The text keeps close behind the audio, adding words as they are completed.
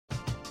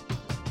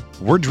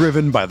We're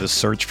driven by the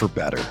search for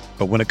better.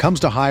 But when it comes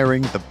to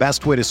hiring, the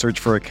best way to search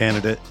for a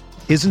candidate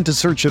isn't to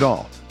search at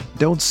all.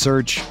 Don't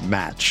search,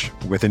 match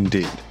with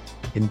Indeed.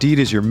 Indeed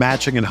is your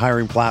matching and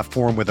hiring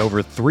platform with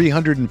over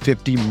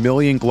 350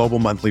 million global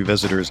monthly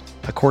visitors,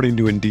 according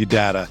to Indeed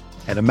data,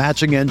 and a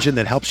matching engine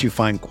that helps you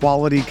find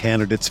quality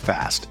candidates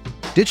fast.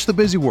 Ditch the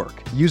busy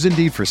work. Use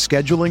Indeed for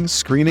scheduling,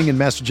 screening, and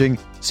messaging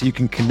so you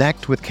can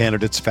connect with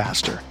candidates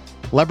faster.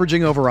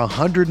 Leveraging over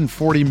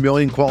 140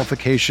 million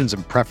qualifications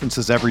and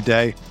preferences every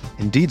day,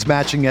 Indeed's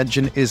matching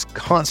engine is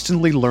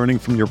constantly learning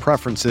from your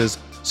preferences,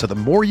 so the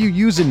more you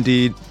use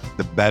Indeed,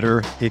 the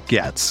better it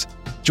gets.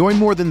 Join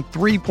more than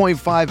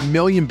 3.5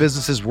 million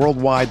businesses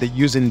worldwide that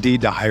use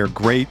Indeed to hire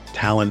great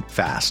talent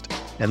fast.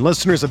 And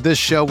listeners of this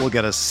show will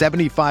get a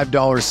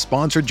 $75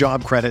 sponsored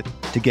job credit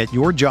to get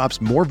your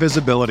jobs more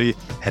visibility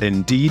at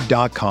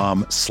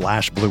Indeed.com/Blue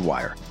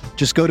Wire.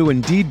 Just go to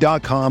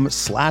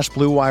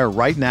Indeed.com/Blue Wire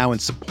right now and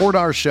support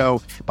our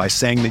show by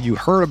saying that you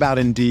heard about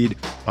Indeed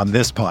on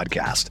this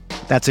podcast.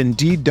 That's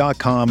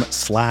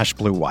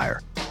Indeed.com/Blue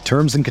Wire.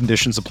 Terms and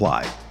conditions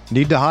apply.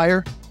 Need to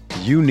hire?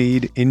 You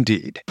need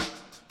Indeed.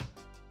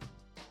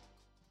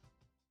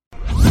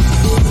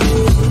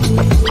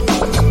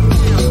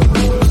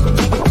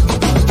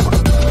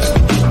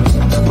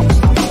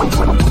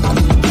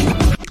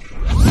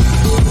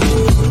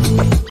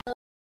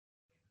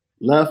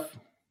 Left,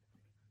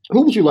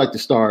 who would you like to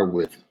start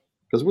with?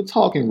 Because we're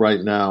talking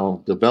right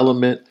now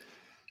development,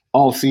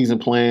 off-season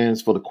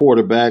plans for the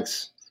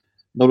quarterbacks.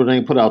 Notre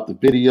Dame put out the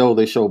video.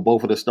 They show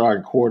both of the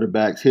starting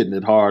quarterbacks hitting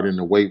it hard in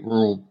the weight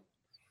room.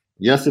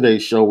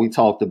 Yesterday's show, we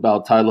talked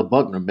about Tyler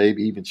Buchner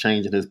maybe even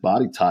changing his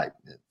body type,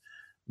 and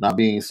not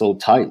being so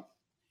tight,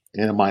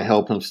 and it might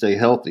help him stay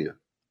healthier.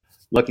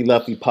 Lucky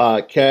Lefty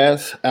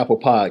Podcast, Apple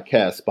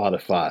Podcast,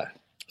 Spotify,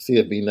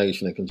 CFB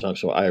Nation in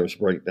conjunction with Irish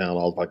Breakdown,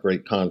 all of our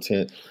great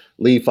content.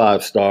 Leave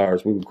 5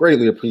 stars. We would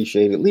greatly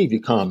appreciate it. Leave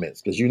your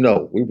comments because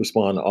we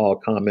respond to all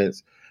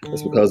comments.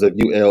 It's because of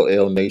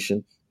ULL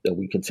Nation that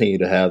we continue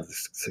to have the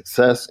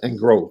success and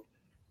growth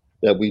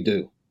that we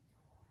do.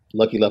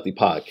 Lucky Lefty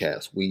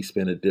Podcast. We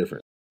spin it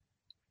different.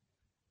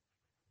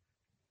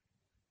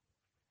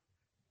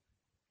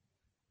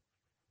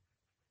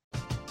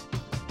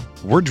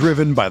 We're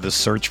driven by the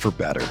search for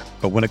better.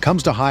 But when it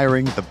comes to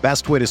hiring, the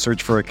best way to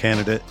search for a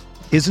candidate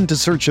isn't to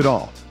search at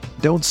all.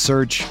 Don't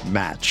search,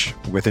 match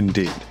with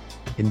Indeed.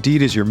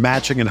 Indeed is your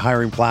matching and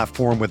hiring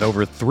platform with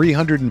over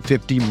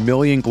 350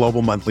 million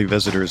global monthly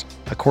visitors,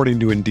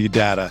 according to Indeed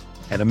data,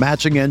 and a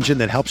matching engine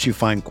that helps you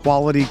find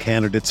quality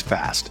candidates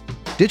fast.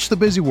 Ditch the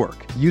busy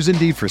work. Use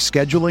Indeed for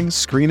scheduling,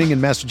 screening, and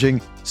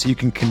messaging so you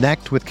can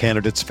connect with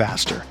candidates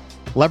faster.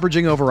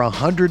 Leveraging over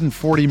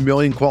 140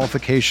 million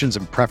qualifications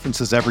and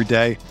preferences every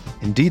day,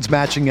 Indeed's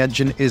matching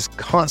engine is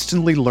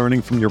constantly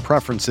learning from your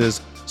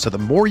preferences, so the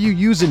more you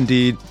use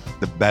Indeed,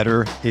 the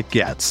better it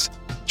gets.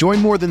 Join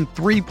more than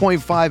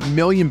 3.5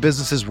 million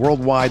businesses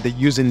worldwide that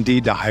use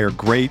Indeed to hire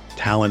great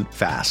talent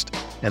fast.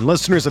 And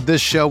listeners of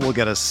this show will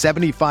get a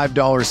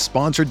 $75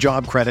 sponsored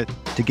job credit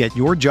to get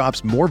your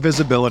jobs more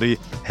visibility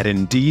at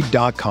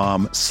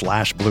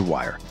Indeed.com/Blue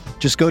Wire.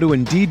 Just go to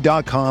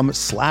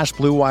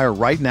Indeed.com/Blue Wire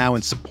right now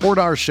and support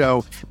our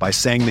show by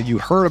saying that you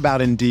heard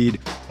about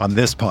Indeed on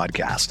this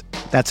podcast.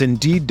 That's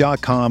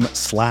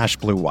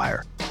Indeed.com/Blue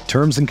Wire.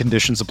 Terms and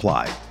conditions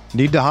apply.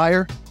 Need to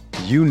hire?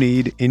 You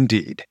need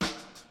Indeed.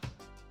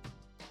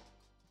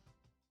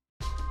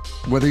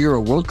 Whether you're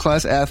a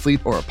world-class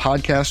athlete or a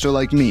podcaster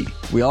like me,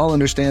 we all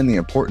understand the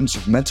importance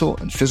of mental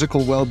and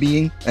physical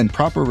well-being and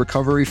proper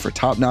recovery for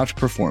top-notch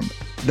performance.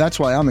 That's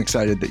why I'm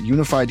excited that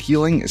Unified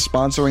Healing is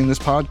sponsoring this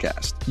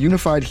podcast.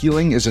 Unified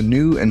Healing is a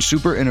new and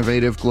super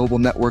innovative global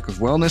network of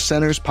wellness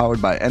centers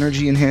powered by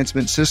Energy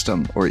Enhancement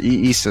System, or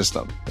EE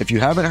System. If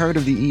you haven't heard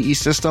of the EE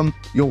System,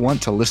 you'll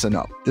want to listen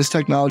up. This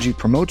technology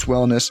promotes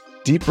wellness,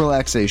 deep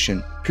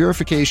relaxation,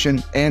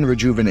 purification, and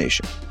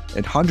rejuvenation.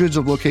 In hundreds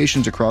of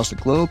locations across the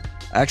globe,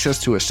 access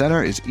to a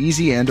center is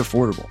easy and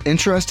affordable.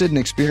 Interested in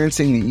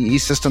experiencing the EE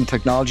System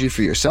technology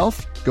for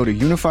yourself? Go to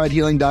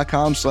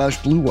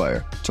unifiedhealing.com/Blue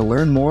Wire to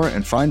learn more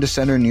and find a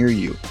center near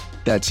you.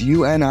 That's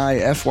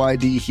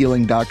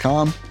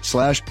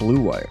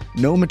UNIFYDhealing.com/Blue Wire.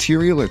 No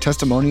material or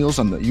testimonials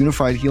on the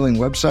Unified Healing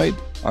website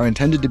are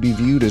intended to be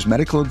viewed as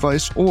medical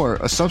advice or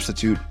a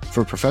substitute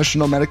for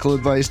professional medical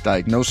advice,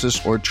 diagnosis,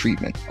 or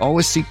treatment.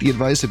 Always seek the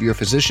advice of your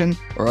physician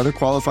or other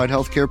qualified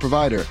healthcare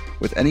provider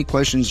with any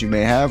questions you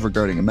may have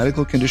regarding a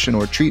medical condition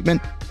or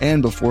treatment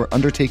and before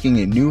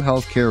undertaking a new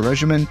healthcare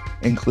regimen,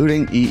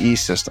 including EE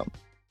System.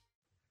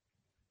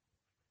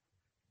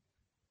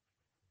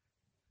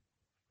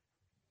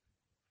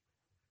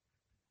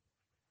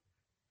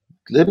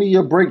 Give me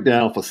your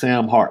breakdown for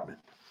Sam Hartman.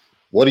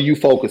 What are you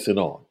focusing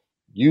on?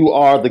 You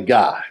are the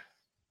guy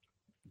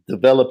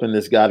developing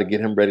this guy to get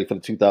him ready for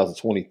the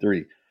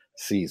 2023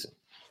 season.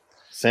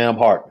 Sam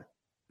Hartman.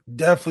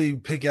 Definitely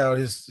pick out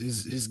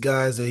his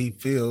guys that he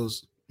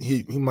feels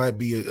he might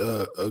be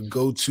a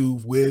go-to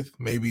with,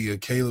 maybe a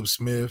Caleb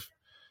Smith,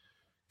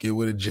 get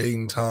with a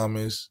Jaden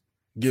Thomas,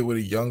 get with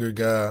a younger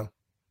guy.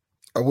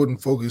 I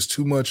wouldn't focus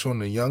too much on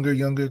the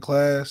younger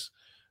class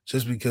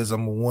just because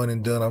I'm a one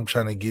and done. I'm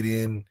trying to get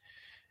in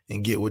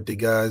and get with the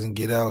guys and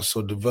get out.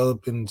 So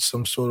developing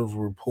some sort of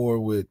rapport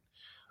with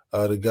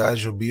the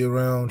guys you'll be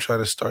around, try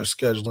to start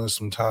scheduling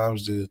some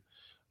times to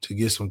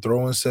get some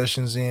throwing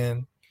sessions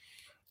in.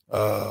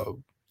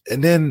 And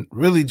then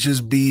really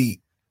just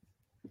be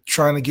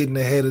trying to get in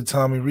the head of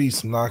Tommy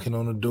Rees, knocking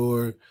on the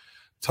door,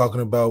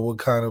 talking about what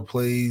kind of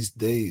plays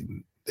they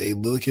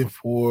looking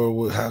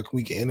for, how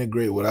we can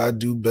integrate what I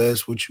do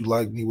best, what you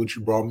like me, what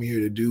you brought me here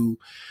to do,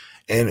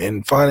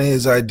 and finding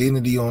his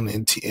identity on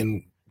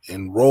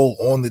and role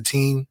on the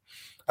team.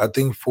 I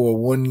think for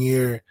 1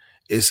 year,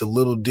 it's a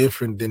little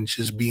different than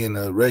just being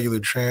a regular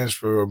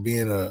transfer or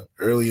being a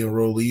early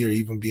enrollee or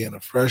even being a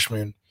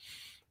freshman,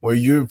 where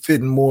you're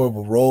fitting more of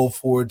a role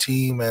for a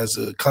team as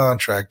a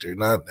contractor,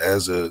 not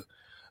as a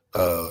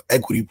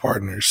equity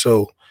partner.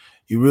 So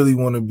you really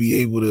want to be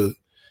able to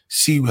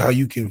see how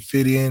you can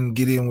fit in,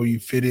 get in where you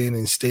fit in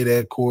and stay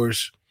that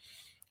course,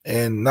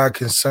 and not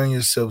concern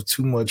yourself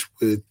too much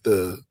with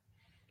the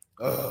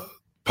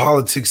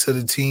politics of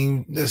the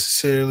team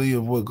necessarily,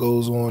 of what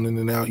goes on in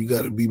and out. You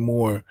got to be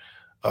more,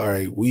 all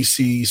right, we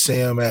see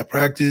Sam at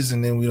practice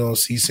and then we don't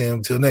see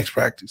Sam till next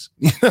practice.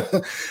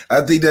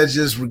 I think that's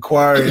just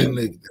requiring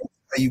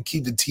how you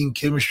keep the team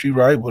chemistry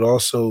right, but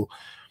also,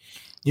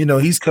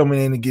 he's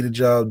coming in to get a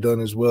job done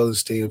as well as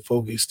staying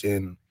focused.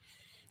 And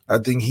I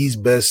think he's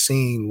best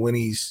seen when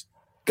he's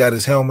got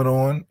his helmet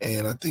on,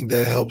 and I think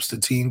that helps the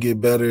team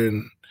get better,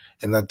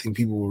 and I think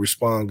people will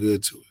respond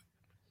good to it.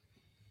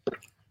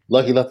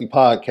 Lucky Lefty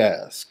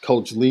Podcast,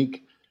 Coach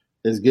Leak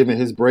is giving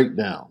his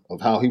breakdown of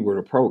how he would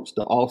approach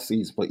the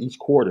offseason for each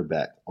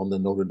quarterback on the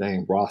Notre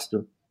Dame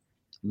roster.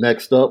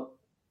 Next up,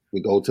 we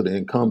go to the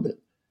incumbent,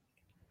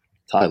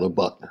 Tyler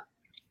Buchner.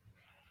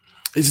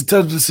 It's a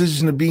tough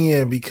decision to be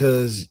in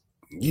because,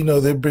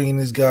 they're bringing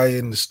this guy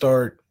in to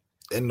start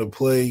and to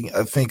play.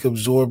 I think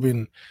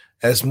absorbing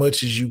as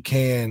much as you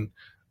can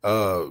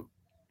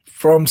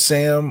from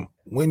Sam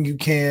when you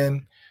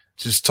can,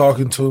 just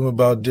talking to him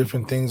about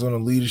different things on a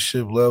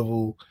leadership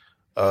level,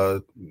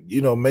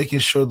 making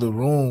sure the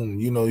room,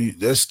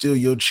 that's still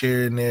your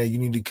chair in there. You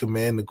need to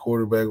command the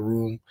quarterback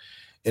room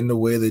in the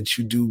way that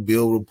you do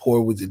build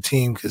rapport with the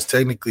team, because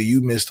technically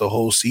you missed a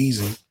whole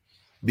season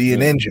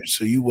being injured,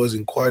 so you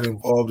wasn't quite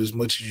involved as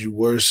much as you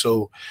were.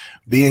 So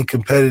being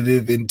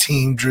competitive in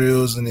team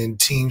drills and in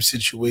team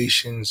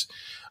situations,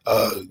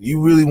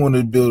 you really want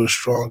to build a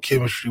strong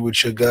chemistry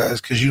with your guys,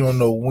 because you don't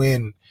know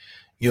when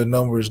your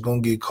number is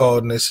going to get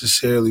called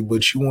necessarily,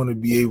 but you want to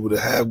be able to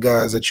have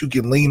guys that you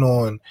can lean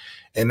on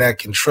and that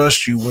can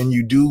trust you when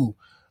you do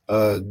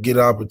get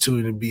an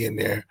opportunity to be in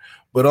there.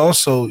 But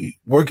also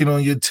working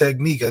on your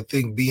technique. I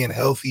think being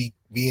healthy,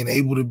 being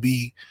able to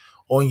be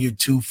on your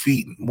 2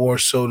 feet more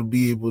so to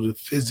be able to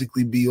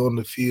physically be on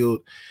the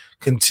field,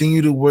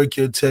 continue to work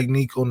your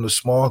technique on the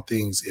small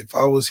things. If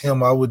I was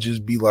him, I would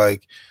just be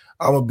like,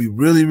 I'm going to be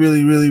really,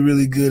 really, really,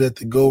 really good at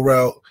the go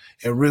route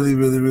and really,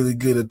 really, really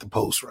good at the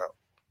post route.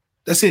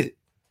 That's it.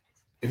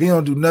 If he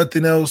don't do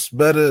nothing else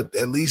better,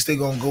 at least they're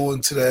going to go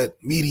into that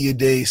media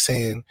day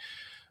saying,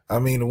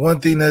 the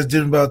one thing that's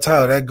different about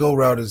Tyler, that go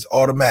route is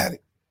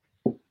automatic.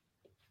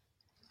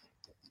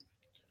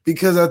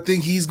 Because I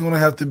think he's going to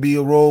have to be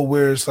a role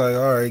where it's like,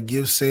 all right,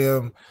 give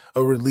Sam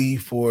a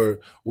relief, or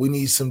we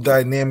need some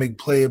dynamic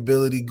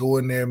playability, go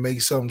in there,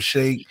 make something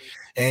shake,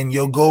 and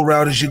your go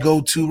route is your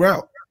go-to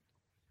route.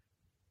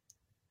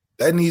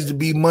 That needs to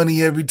be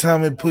money every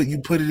time you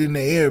put it in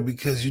the air,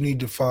 because you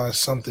need to find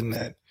something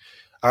that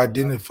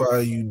identify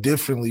you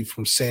differently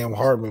from Sam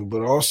Hartman,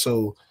 but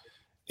also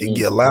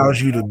it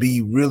allows you to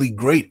be really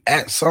great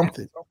at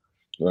something.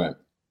 Right.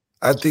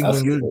 I think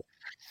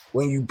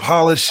when you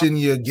polish in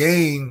your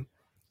game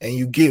and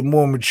you get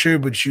more mature,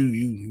 but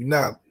you're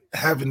not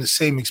having the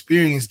same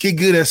experience, get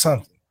good at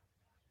something.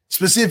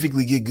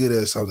 Specifically get good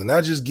at something.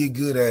 Not just get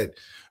good at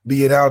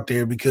being out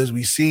there, because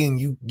we seeing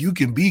you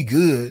can be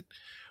good,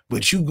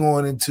 but you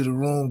going into the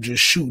room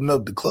just shooting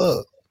up the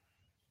club.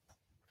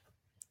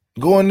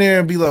 Go in there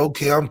and be like,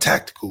 okay, I'm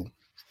tactical.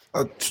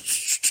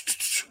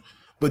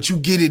 But you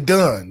get it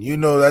done.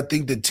 I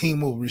think the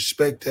team will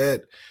respect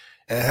that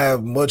and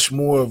have much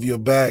more of your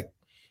back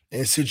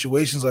in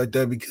situations like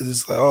that, because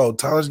it's like, oh,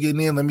 Tyler's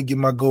getting in. Let me get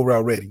my go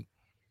route ready.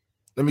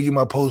 Let me get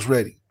my post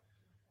ready.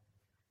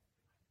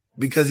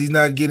 Because he's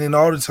not getting in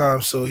all the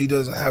time, so he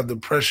doesn't have the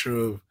pressure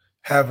of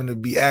having to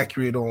be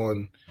accurate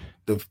on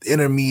the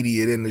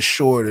intermediate and the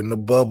short and the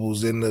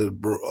bubbles and the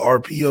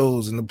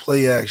RPOs and the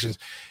play actions.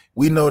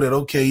 We know that,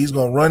 okay, he's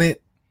going to run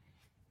it.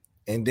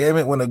 And damn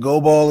it, when a go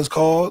ball is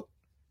called,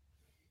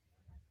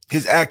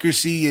 his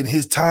accuracy and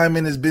his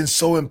timing has been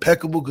so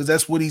impeccable, because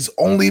that's what he's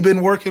only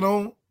been working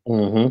on.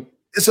 Mm-hmm.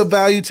 It's a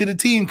value to the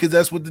team, because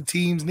that's what the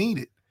teams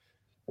needed.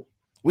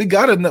 We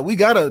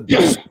gotta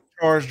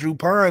charge Drew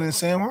Pine and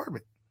Sam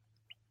Hartman.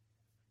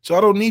 So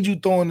I don't need you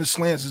throwing the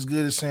slants as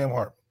good as Sam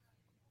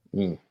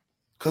Hartman.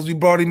 Because we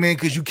brought him in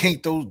because you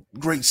can't throw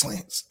great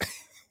slants.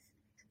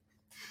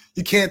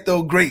 You can't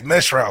throw great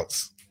mesh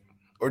routes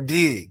or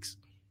digs.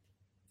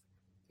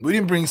 We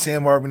didn't bring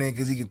Sam Hartman in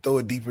because he can throw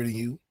it deeper than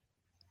you.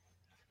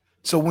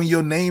 So when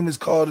your name is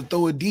called to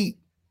throw it deep,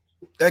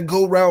 that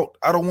go route,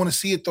 I don't want to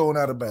see it thrown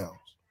out of bounds.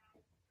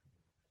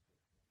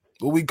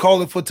 But we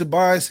call it for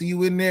Tobias and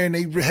you in there and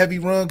they heavy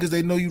run because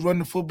they know you run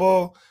the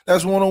football.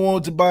 That's one-on-one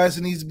with Tobias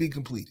and needs to be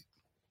completed.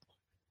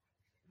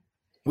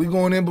 We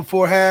going in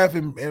before half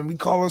and we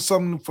calling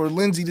something for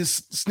Lindsey to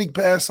sneak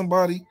past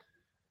somebody,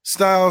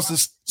 Styles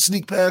to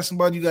sneak past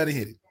somebody, you got to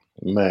hit it.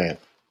 Man.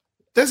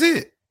 That's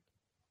it.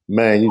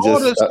 Man, all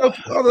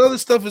the other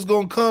stuff is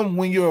going to come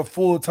when you're a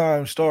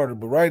full-time starter,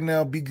 but right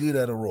now, be good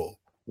at a role.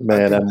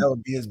 Man, that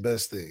would be his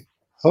best thing.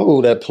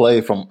 Oh, that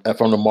play from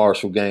the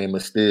Marshall game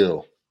is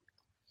still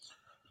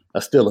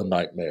a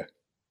nightmare.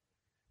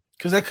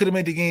 Because that could have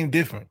made the game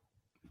different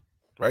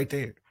right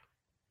there.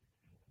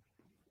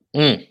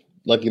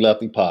 Lucky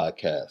Lefty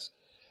podcast.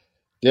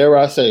 Dare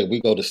I say, we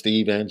go to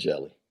Steve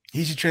Angeli.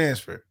 He should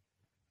transfer.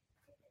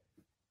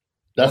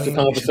 That's the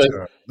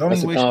conversation. Don't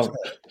waste your time.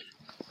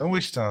 Don't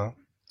waste your time.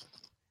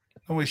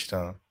 Don't waste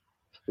your time.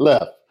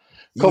 Left.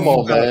 Come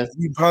on, man.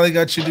 You probably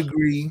got your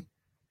degree,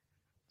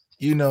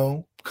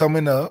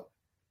 coming up.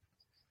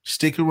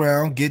 Stick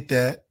around, get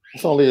that.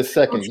 It's only his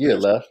second year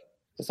left.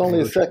 It's only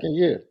his second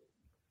year.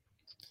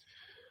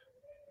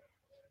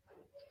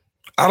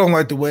 I don't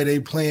like the way they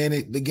playing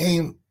it, the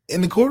game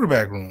in the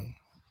quarterback room.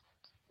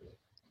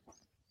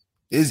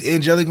 Is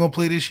Angeli going to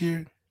play this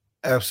year?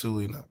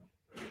 Absolutely not.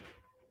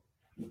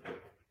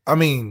 I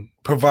mean,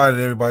 provided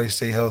everybody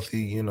stay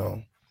healthy,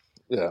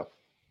 Yeah.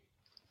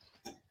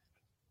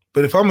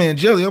 But if I'm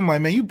Angeli, I'm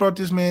like, man, you brought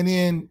this man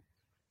in.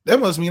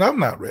 That must mean I'm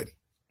not ready.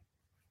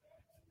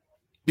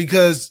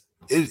 Because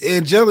if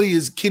Angeli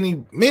is Kenny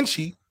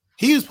Minchey,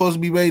 he was supposed to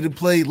be ready to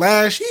play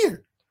last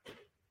year.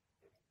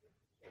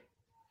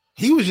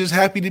 He was just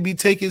happy to be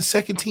taking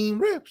second team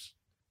reps.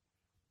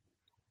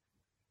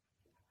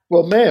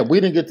 Well, man,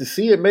 we didn't get to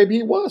see it. Maybe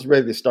he was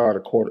ready to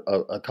start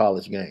a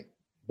college game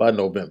by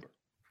November.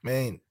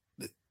 Man,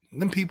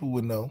 them people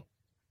would know.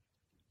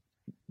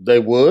 They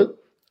would.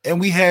 And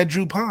we had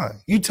Drew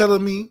Pine. You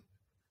telling me?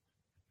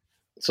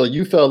 So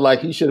you felt like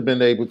he should have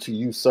been able to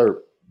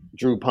usurp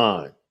Drew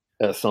Pine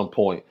at some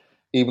point,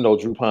 even though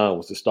Drew Pine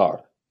was the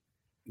starter.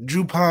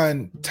 Drew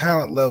Pine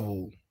talent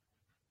level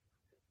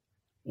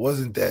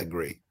wasn't that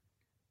great.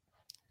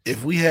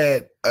 If we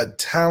had a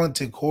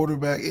talented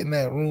quarterback in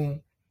that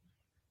room,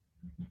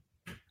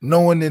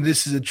 knowing that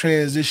this is a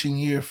transition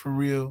year for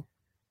real,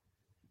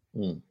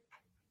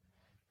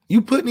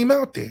 you putting him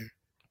out there.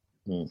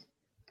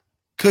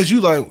 Because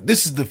you like,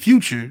 this is the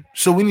future,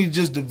 so we need to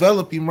just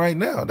develop him right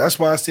now. That's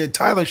why I said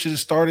Tyler should have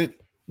started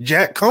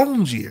Jack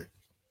Combs' year.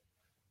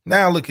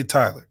 Now look at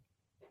Tyler.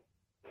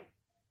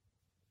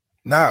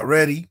 Not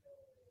ready.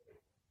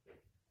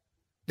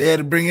 They had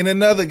to bring in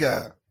another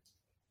guy.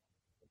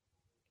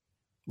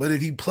 But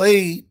if he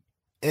played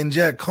and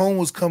Jack Combs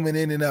was coming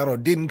in and out or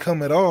didn't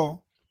come at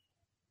all,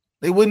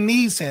 they wouldn't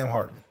need Sam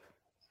Hartman.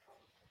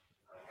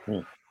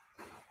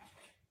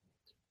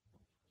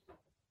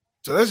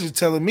 So that's just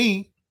telling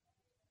me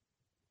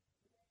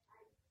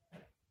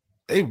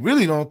they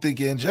really don't think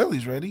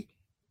Angeli's ready.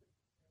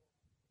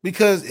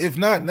 Because if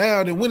not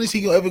now, then when is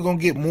he ever going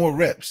to get more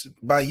reps?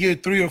 By year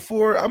 3 or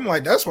 4? I'm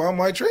like, that's why I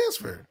might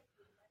transfer.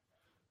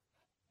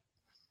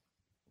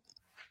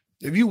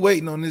 If you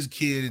waiting on this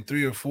kid in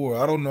 3 or 4,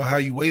 I don't know how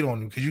you wait on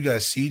him because you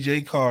got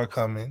CJ Carr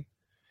coming.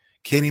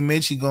 Kenny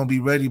Minchey going to be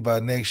ready by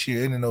next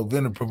year in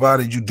November,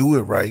 provided you do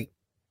it right.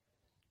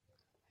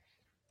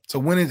 So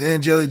when is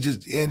Angeli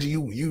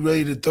you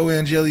ready to throw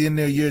Angeli in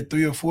there year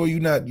 3 or 4?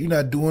 You're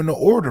not doing the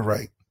order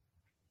right.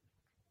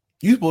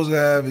 You're supposed to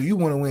have, if you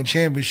want to win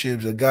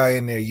championships, a guy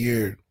in there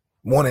year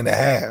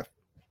 1.5.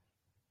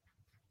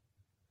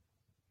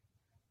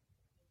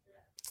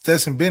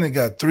 Stetson Bennett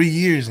got 3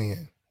 years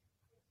in.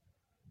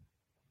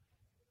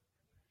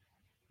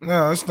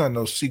 No, it's not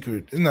no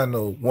secret. It's not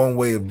no one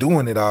way of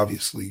doing it,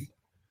 obviously.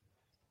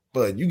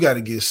 But you got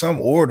to get some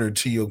order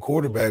to your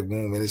quarterback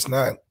room,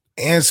 and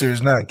answer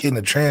is not getting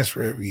a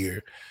transfer every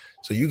year.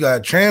 So you got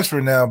to transfer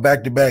now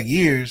back-to-back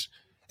years,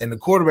 and the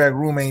quarterback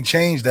room ain't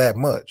changed that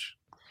much.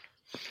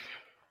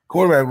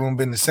 Quarterback room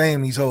been the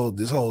same this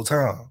whole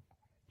time.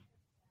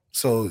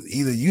 So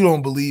either you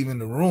don't believe in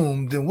the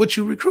room, then what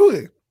you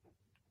recruiting?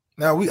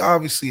 Now we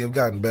obviously have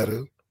gotten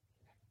better,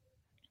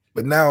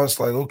 but now it's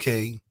like,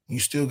 okay, you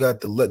still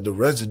got the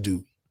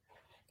residue.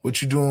 What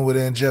you doing with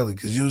Angeli?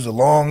 Because you was a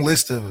long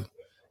list of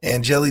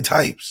Angeli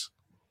types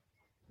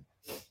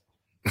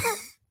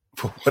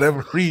for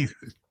whatever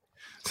reason.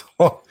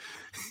 So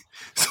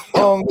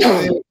long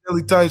list of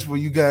Angeli types where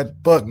you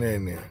got Buckner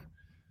in there.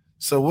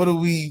 So what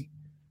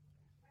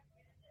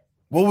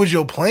was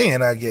your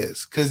plan, I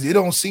guess? Because it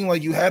don't seem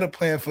like you had a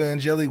plan for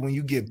Angeli when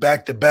you get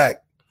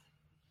back-to-back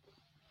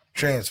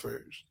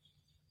transfers.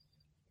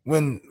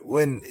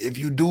 If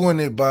you're doing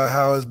it by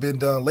how it's been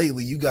done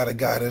lately, you got a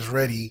guy that's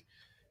ready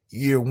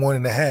year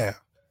 1.5.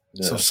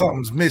 Yeah. So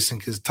something's missing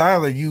because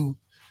Tyler, I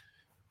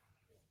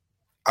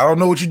don't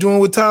know what you're doing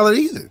with Tyler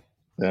either.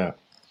 Yeah.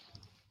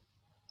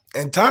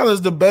 And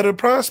Tyler's the better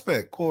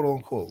prospect, quote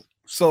unquote.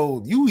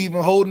 So you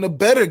even holding a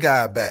better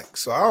guy back.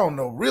 So I don't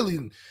know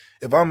really.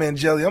 If I'm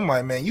Angeli, I'm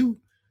like, man, you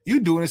You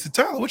doing this to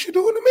Tyler. What you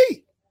doing to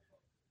me?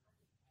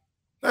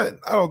 I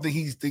don't think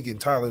he's thinking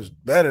Tyler's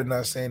better,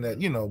 not saying that,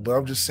 but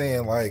I'm just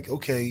saying, like,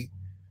 okay,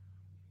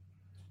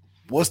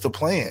 what's the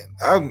plan?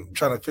 I'm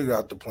trying to figure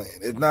out the plan.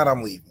 If not,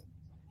 I'm leaving.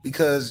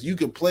 Because you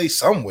could play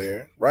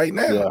somewhere right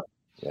now.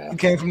 Yeah. You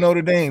came from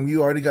Notre Dame.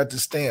 You already got the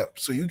stamp.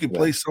 So you can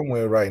play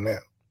somewhere right now.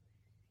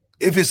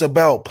 If it's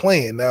about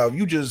playing. Now, if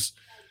you just,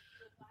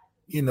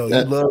 you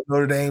love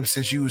Notre Dame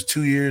since you was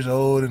 2 years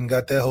old and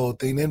got that whole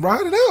thing, then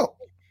ride it out.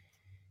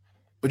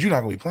 But you're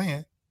not going to be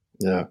playing.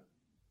 Yeah.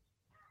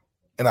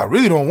 And I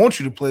really don't want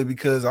you to play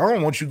because I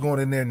don't want you going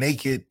in there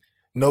naked,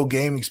 no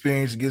game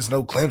experience against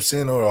no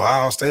Clemson or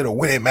Ohio State or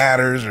when it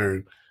matters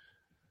or,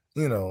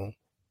 Yeah.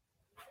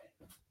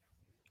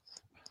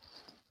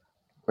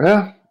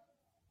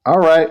 All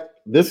right.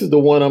 This is the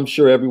one I'm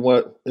sure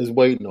everyone is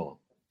waiting on.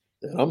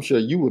 And I'm sure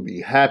you would be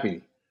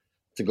happy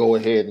to go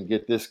ahead and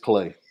get this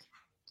clay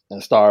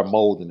and start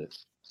molding it.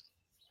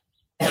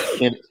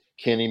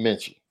 Kenny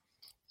Minchey.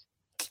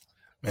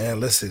 Man,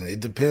 listen, it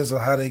depends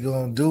on how they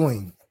going to do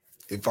him.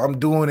 If I'm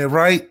doing it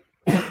right,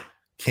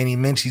 Kenny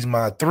Minchey's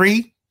my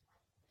 3.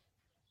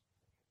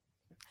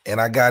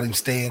 And I got him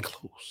staying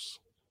close.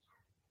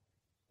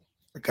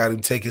 I got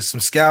him taking some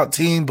scout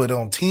team, but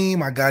on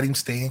team, I got him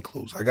staying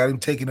close. I got him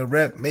taking a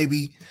rep,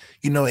 maybe,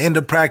 end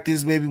of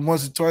practice, maybe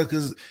once or twice,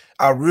 because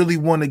I really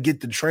want to get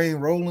the train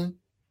rolling.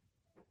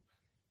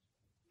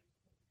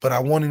 But I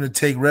want him to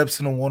take reps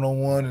in a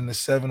 1-on-1 and a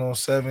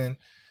 7-on-7.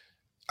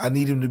 I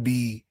need him to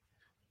be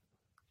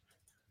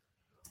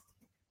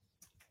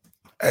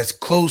as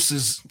close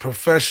as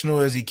professional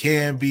as he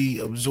can be,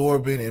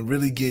 absorbing and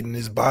really getting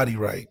his body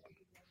right.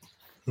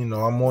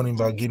 I'm warning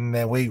about getting in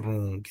that weight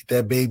room, get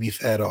that baby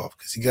fat off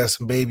because he got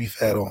some baby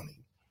fat on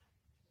him.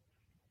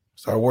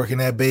 Start working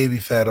that baby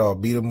fat off.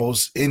 Be the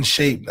most in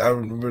shape. I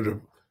remember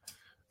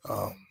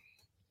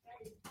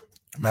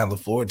Matt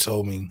LaFleur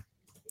told me,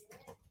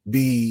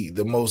 be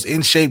the most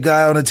in shape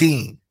guy on the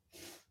team.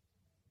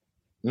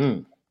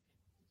 You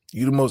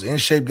the most in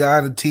shape guy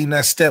on the team.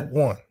 That's step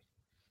 1.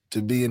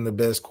 To being the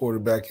best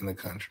quarterback in the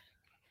country.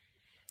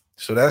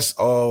 So that's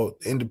all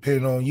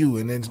independent on you.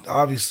 And then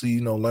obviously,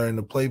 learning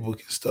the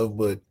playbook and stuff,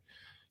 but,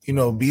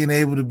 being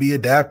able to be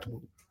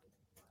adaptable,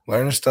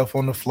 learning stuff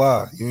on the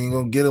fly. You ain't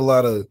going to get a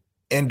lot of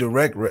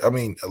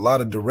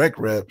direct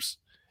reps,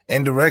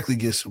 indirectly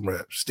get some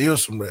reps, steal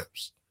some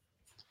reps.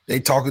 They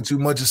talking too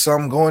much of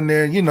something, going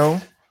there,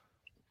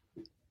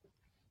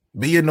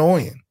 be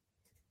annoying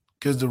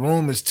because the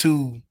room is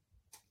too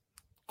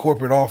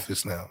corporate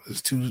office now.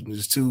 It's too,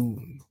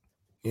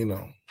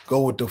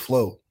 go with the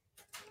flow.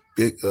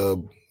 Big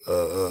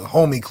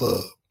homie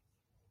club,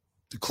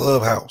 the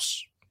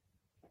clubhouse.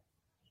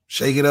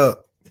 Shake it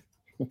up.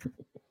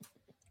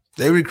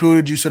 They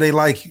recruited you, so they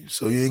like you.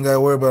 So you ain't got to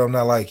worry about them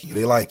not liking you.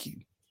 They like you.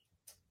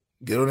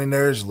 Get on their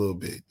nerves a little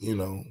bit,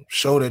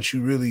 show that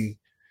you really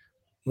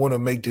want to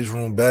make this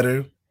room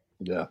better.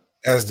 Yeah.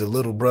 As the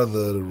little brother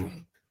of the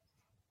room.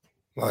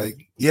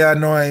 Like, yeah, I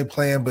know I ain't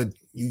playing, but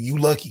you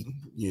lucky,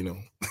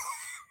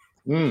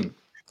 And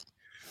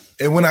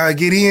when I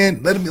get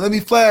in, let me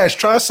flash.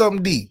 Try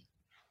something deep.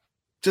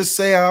 Just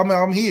say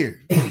I'm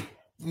here.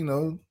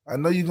 I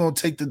know you're gonna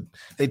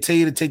they tell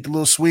you to take the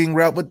little swing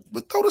route, but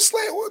throw the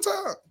slant one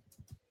time.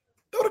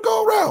 Throw the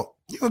go route.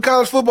 You're in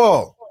college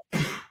football.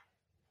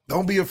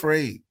 Don't be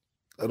afraid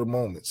of the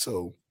moment.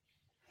 So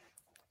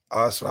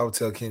that's what I would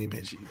tell Kenny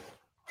Minchey.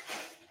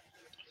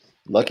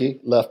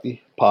 Lucky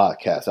Lefty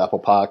Podcast, Apple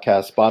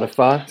Podcast,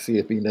 Spotify,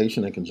 CFB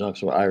Nation in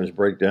conjunction with Irish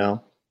Breakdown.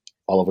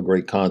 All of the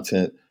great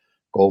content.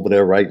 Go over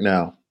there right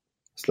now.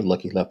 It's the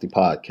Lucky Lefty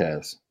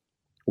Podcast.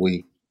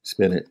 We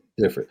spin it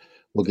different.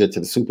 We'll get to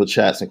the super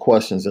chats and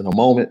questions in a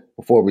moment.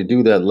 Before we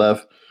do that,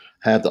 Left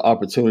had the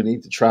opportunity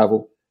to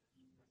travel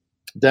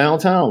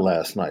downtown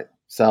last night,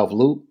 South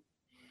Loop,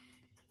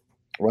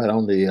 right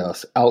on the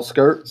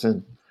outskirts,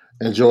 and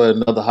enjoy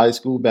another high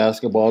school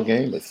basketball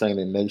game at St.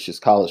 Ignatius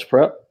College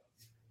Prep.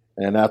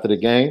 And after the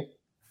game,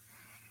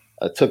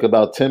 I took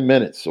about 10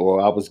 minutes,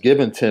 or I was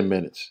given 10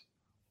 minutes.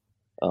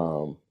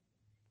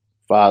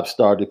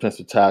 5-star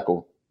defensive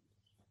tackle,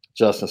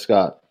 Justin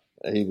Scott.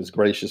 He was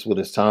gracious with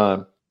his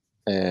time,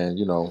 and,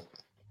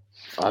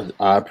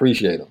 I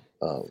appreciate him.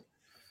 The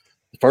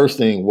first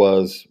thing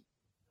was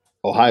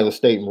Ohio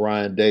State and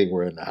Ryan Day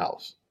were in the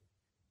house.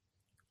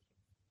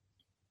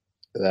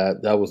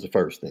 That was the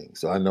first thing.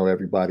 So I know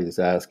everybody is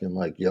asking,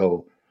 like,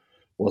 yo,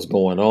 what's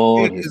going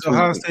on? Because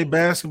Ohio State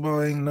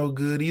basketball ain't no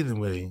good either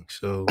way.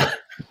 So,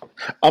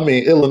 I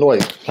mean, Illinois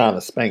kind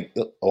of spanked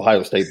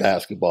Ohio State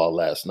basketball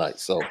last night.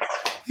 So,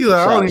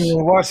 I don't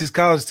even watch his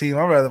college team.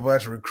 I'd rather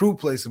watch a recruit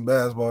play some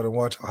basketball than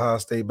watch Ohio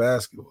State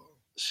basketball.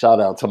 Shout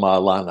out to my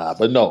Illini.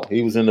 But no,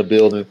 he was in the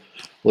building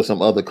with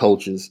some other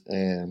coaches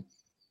and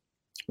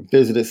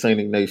visited St.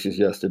 Ignatius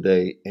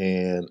yesterday.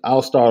 And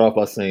I'll start off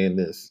by saying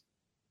this.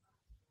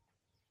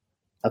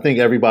 I think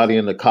everybody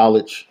in the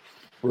college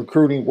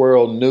recruiting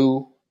world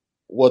knew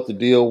what the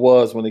deal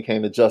was when it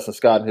came to Justin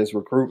Scott and his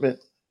recruitment.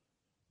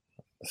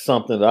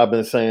 Something that I've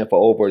been saying for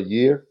over a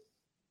year.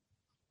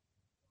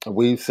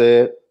 We've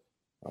said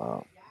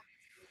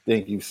the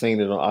think you've seen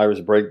it on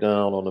Irish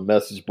Breakdown on the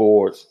message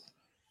boards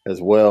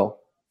as well.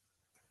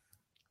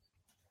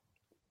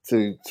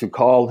 To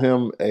call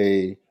him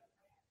a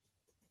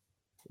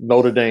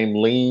Notre Dame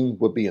lean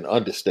would be an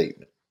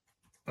understatement.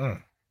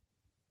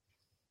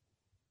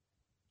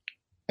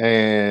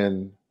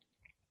 And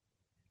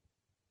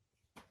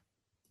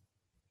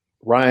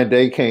Ryan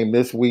Day came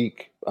this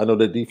week. I know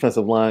the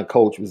defensive line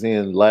coach was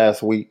in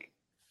last week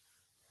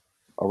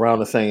around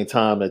the same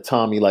time that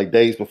Tommy, like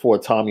days before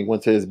Tommy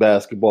went to his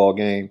basketball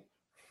game.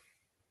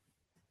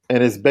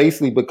 And it's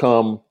basically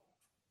become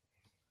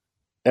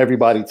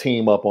everybody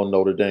team up on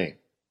Notre Dame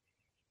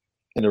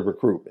in the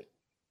recruitment,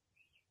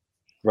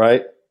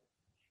 right?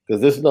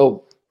 Because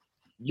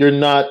you're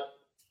not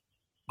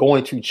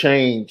going to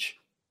change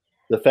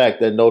the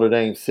fact that Notre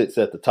Dame sits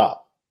at the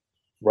top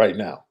right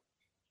now.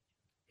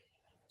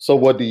 So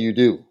what do you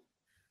do?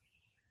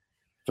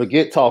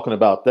 Forget talking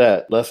about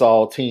that. Let's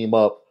all team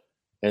up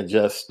and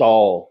just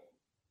stall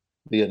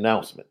the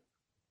announcement.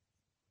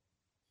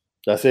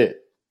 That's it.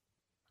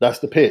 That's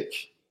the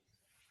pitch.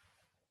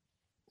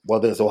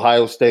 Whether it's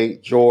Ohio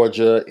State,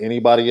 Georgia,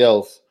 anybody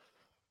else,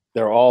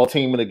 they're all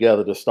teaming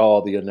together to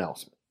stall the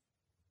announcement.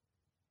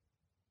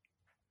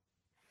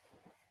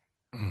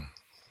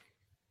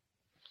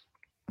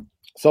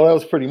 So that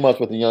was pretty much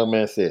what the young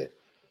man said.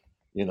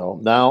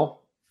 Now,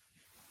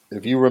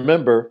 if you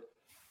remember,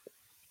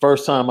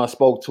 first time I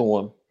spoke to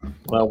him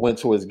when I went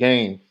to his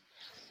game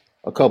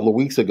a couple of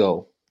weeks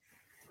ago,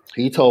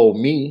 he told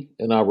me,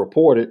 and I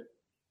reported,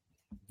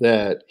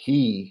 that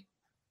he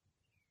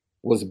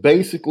was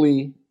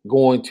basically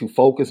going to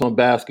focus on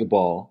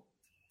basketball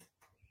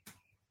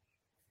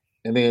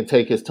and then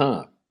take his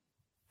time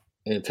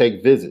and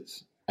take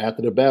visits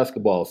after the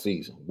basketball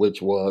season,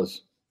 which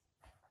was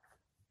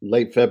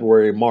late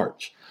February,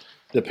 March,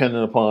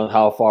 depending upon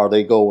how far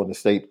they go in the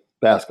state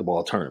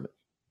basketball tournament,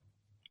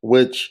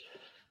 which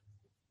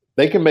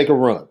they can make a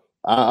run.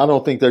 I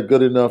don't think they're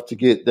good enough to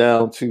get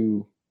down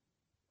to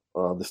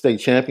the state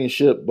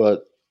championship,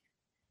 but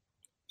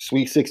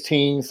Sweet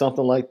 16,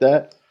 something like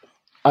that,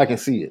 I can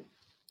see it.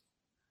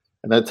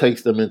 And that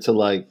takes them into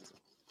like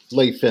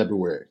late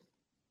February,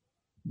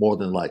 more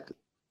than likely.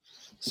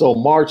 So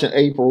March and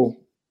April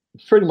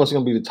is pretty much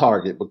going to be the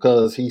target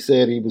because he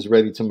said he was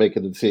ready to make a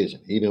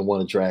decision. He didn't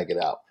want to drag it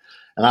out.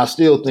 And I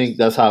still think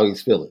that's how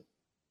he's feeling.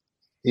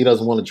 He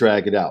doesn't want to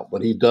drag it out,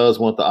 but he does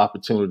want the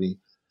opportunity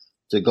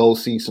to go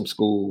see some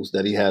schools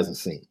that he hasn't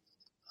seen.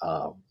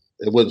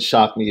 It wouldn't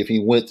shock me if he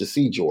went to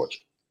see Georgia.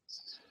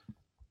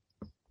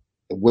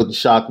 It wouldn't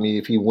shock me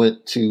if he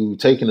went to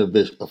take an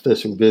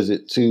official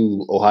visit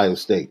to Ohio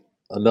State,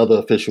 another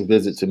official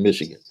visit to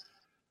Michigan,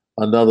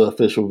 another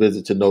official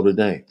visit to Notre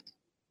Dame.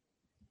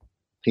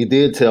 He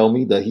did tell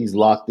me that he's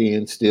locked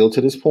in still to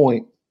this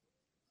point.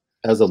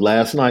 As of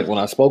last night when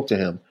I spoke to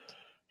him,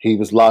 he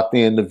was locked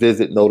in to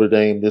visit Notre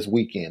Dame this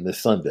weekend, this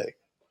Sunday.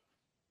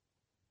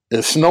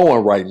 It's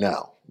snowing right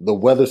now. The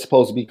weather's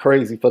supposed to be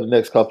crazy for the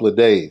next couple of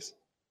days.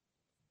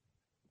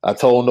 I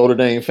told Notre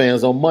Dame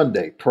fans on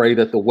Monday, pray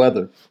that the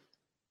weather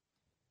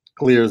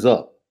clears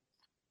up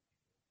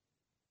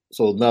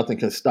so nothing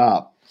can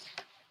stop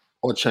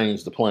or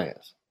change the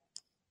plans.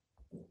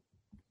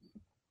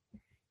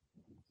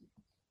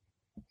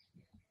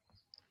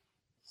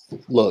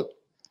 Look,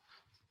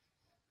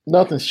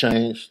 nothing's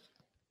changed.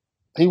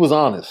 He was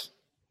honest,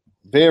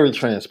 very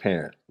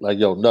transparent. Like,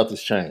 yo,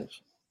 nothing's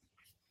changed.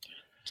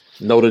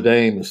 Notre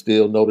Dame is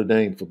still Notre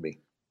Dame for me.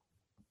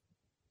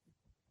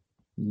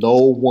 No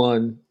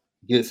one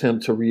gets him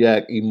to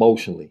react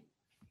emotionally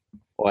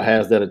or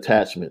has that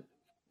attachment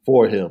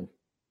for him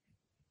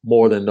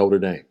more than Notre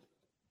Dame.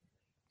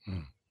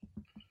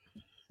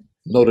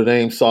 Notre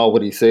Dame saw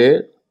what he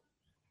said,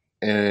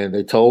 and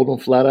they told him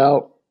flat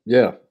out,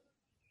 yeah,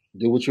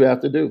 do what you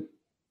have to do.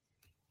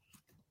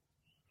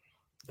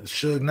 The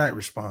Suge Knight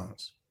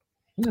response.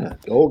 Yeah,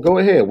 go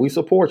ahead. We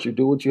support you.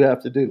 Do what you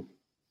have to do.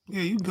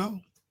 Yeah, you go.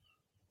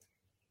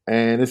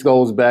 And this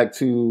goes back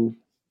to,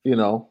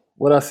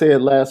 what I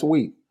said last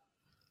week.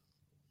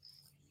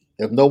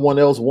 If no one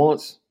else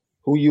wants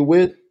who you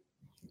with,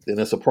 then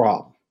it's a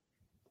problem.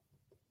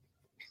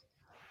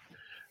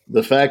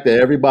 The fact that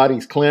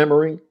everybody's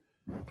clamoring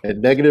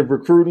and negative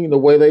recruiting the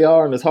way they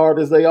are and as hard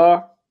as they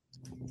are,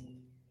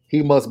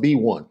 he must be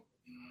one.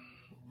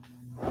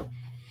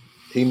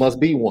 He must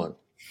be one.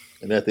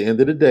 And at the end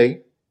of the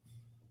day,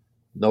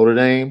 Notre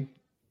Dame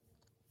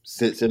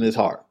sits in his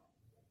heart.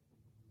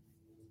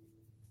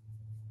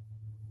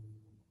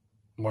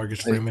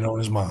 Marcus Freeman on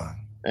his mind.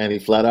 And he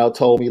flat out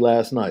told me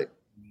last night,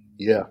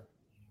 yeah.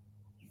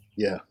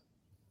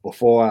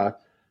 Before I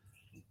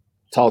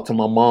talked to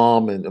my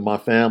mom and my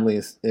family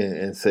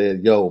and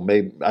said, yo,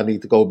 maybe I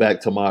need to go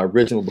back to my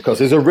original, because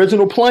his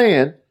original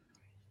plan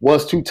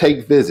was to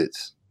take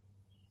visits.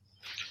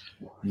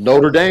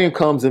 Notre Dame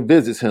comes and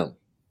visits him.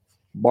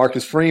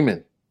 Marcus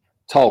Freeman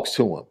talks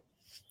to him.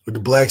 With the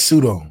black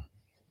suit on.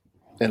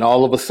 And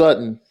all of a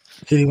sudden.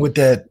 Hitting with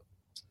that,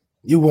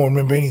 you won't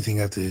remember anything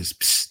after this.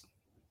 Psst.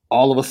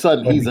 All of a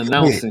sudden, he's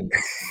announcing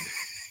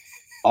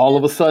All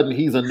of a sudden,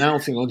 he's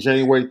announcing on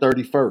January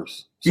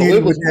 31st. So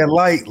it was that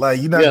light,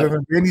 like you're not going to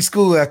remember any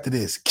school after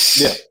this.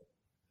 Yeah.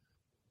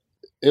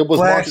 It was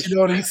flashing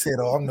on. He said,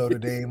 "Oh, I'm Notre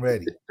Dame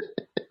ready."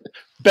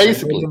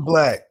 Basically,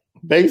 black.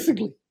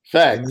 Basically,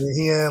 facts. And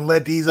he didn't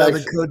let these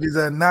other coaches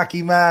knock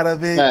him out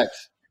of it.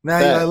 Facts. Now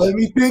you're like, let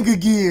me think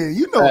again.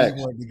 You know where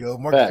he wanted to go.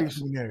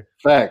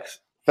 Facts.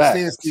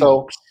 Facts.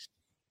 So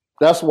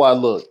that's why,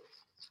 look,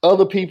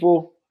 other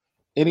people,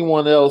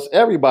 anyone else,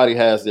 everybody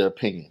has their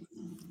opinion,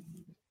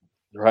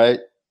 right?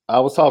 I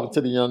was talking to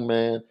the young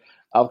man.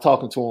 I've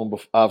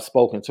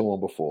spoken to him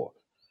before.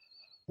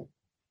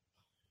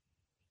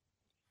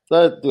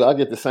 I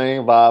get the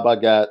same vibe I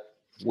got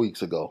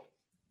weeks ago.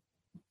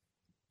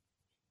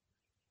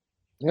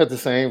 I got the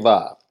same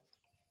vibe.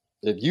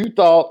 If you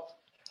thought,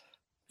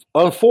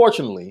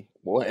 unfortunately,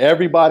 well,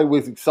 everybody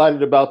was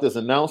excited about this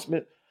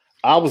announcement,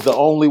 I was the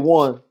only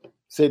one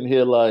sitting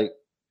here like,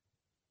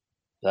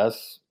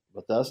 that's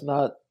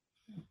not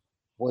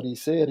what he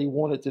said he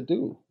wanted to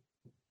do.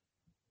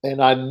 And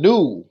I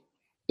knew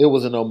it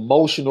was an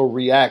emotional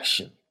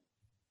reaction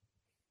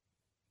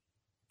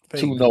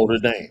to Notre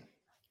Dame.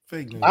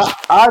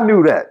 I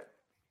knew that.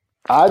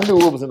 I knew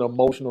it was an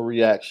emotional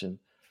reaction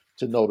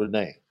to Notre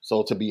Dame.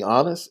 So to be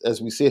honest, as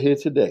we sit here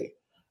today,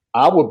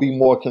 I would be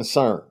more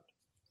concerned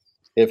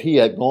if he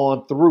had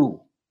gone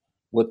through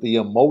with the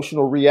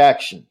emotional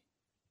reaction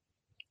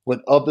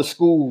with other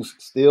schools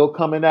still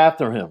coming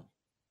after him,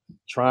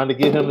 trying to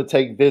get him to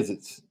take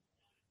visits.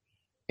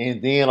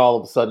 And then all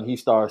of a sudden he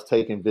starts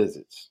taking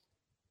visits.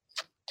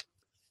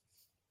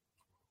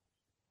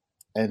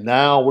 And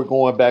now we're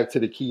going back to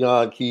the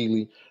Keon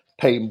Keeley,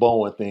 Peyton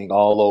Bowen thing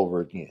all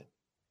over again.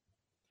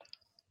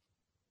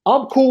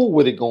 I'm cool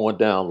with it going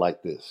down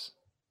like this.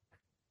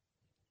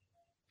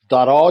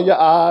 Dot all your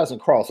I's and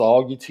cross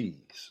all your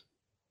T's.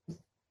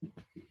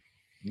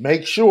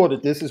 Make sure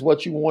that this is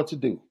what you want to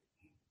do.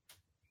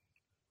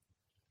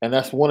 And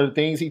that's one of the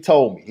things he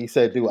told me. He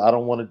said, dude, I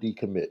don't want to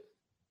decommit.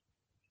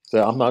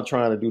 So I'm not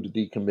trying to do the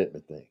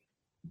decommitment thing.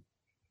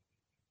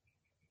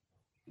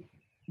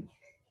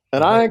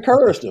 And I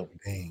encouraged him.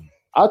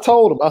 I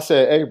told him, I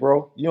said, hey,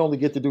 bro, you only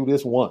get to do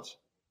this once.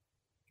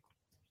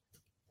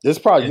 You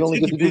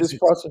only get to do this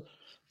process.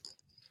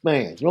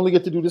 Man, you only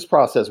get to do this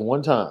process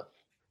one time.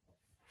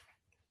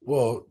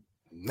 Well,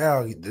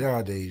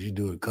 nowadays you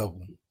do it a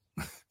couple.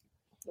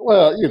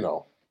 Well, you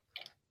know.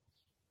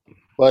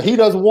 But he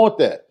doesn't want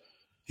that.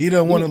 He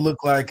doesn't want to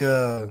look like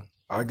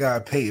our guy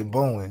Peyton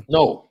Bowen.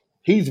 No,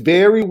 he's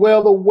very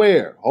well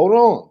aware. Hold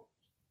on.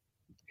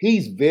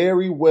 He's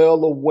very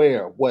well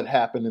aware what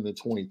happened in the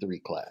 23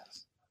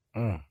 class.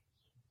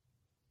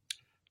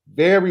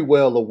 Very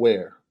well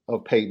aware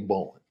of Peyton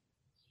Bowen.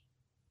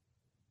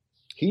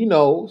 He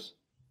knows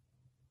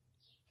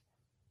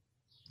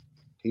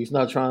he's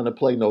not trying to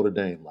play Notre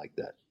Dame like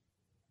that.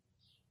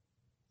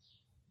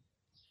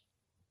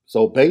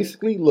 So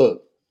basically,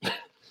 look,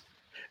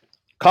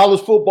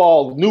 college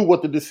football knew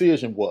what the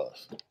decision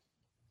was.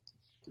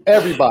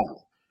 Everybody.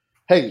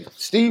 Hey,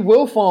 Steve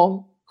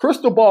Wilfong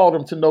crystal balled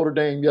him to Notre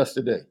Dame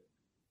yesterday.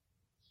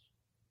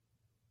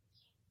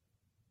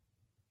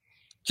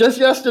 Just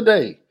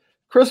yesterday,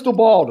 crystal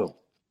balled him.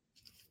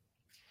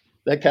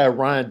 That guy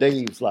Ryan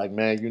Dave's like,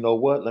 man, you know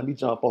what? Let me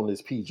jump on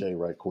this PJ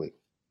right quick.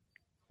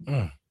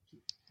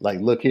 Like,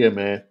 look here,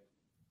 man.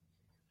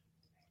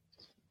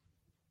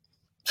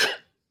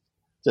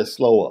 Just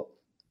slow up.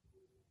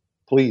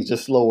 Please,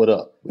 just slow it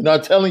up. We're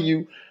not telling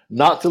you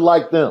not to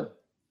like them,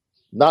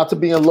 not to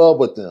be in love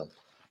with them.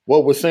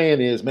 What we're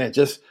saying is, man,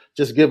 just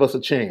give us a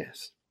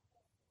chance.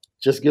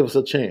 Just give us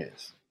a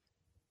chance.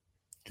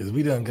 Because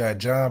we done got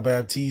John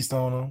Baptiste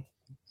on them.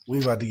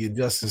 We about to get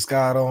Justin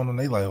Scott on them.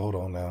 They like, hold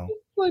on now.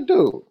 Like,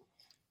 dude.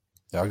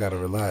 Y'all got to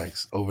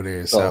relax over there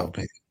in South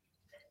Bend.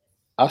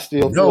 I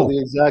still feel the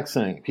exact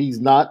same. He's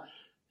not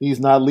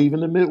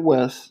leaving the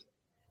Midwest,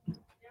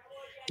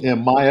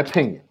 in my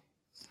opinion.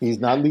 He's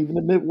not leaving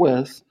the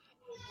Midwest.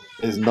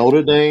 It's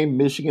Notre Dame,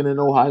 Michigan, and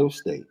Ohio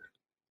State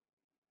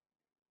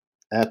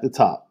at the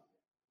top.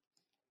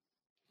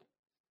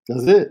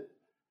 That's it.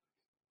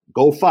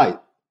 Go fight.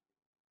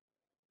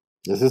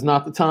 This is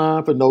not the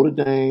time for Notre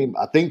Dame.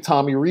 I think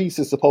Tommy Rees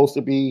is supposed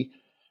to be,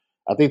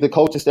 I think the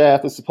coaching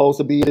staff is supposed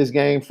to be at his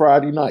game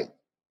Friday night.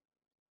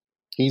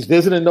 He's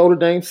visiting Notre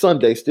Dame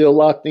Sunday, still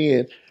locked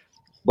in,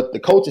 but the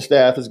coaching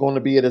staff is going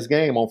to be at his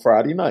game on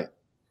Friday night.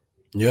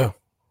 Yeah.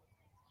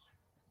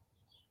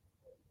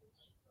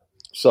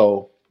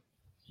 So,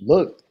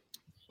 look,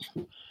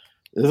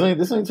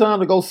 this ain't time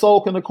to go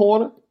sulk in the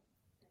corner.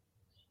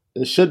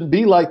 It shouldn't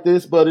be like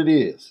this, but it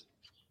is.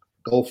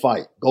 Go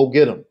fight. Go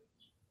get him.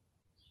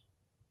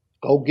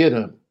 Go get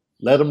him.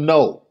 Let him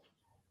know.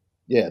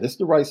 Yeah, this is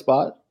the right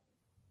spot.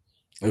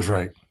 That's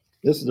right.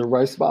 This is the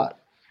right spot.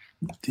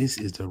 This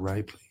is the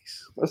right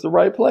place. That's the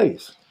right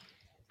place.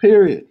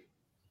 Period.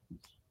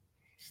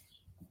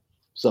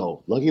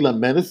 So, lucky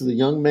man, this is a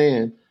young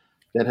man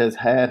that has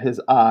had his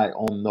eye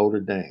on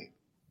Notre Dame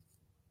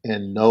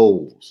and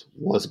knows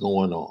what's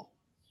going on.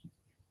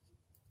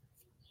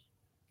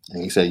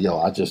 And he said, yo,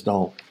 I just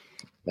don't,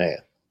 man.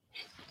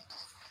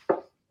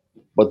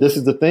 But this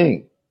is the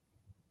thing.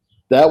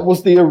 That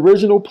was the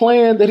original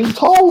plan that he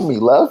told me,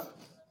 Left.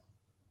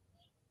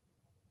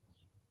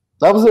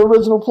 That was the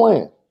original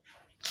plan.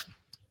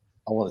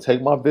 I want to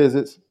take my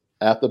visits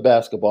after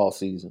basketball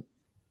season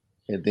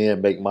and then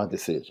make my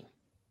decision.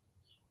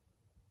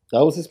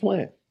 That was his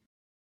plan.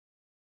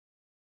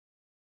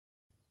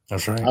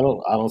 That's right. I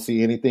don't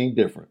see anything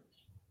different.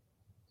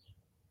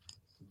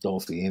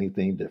 Don't see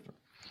anything different.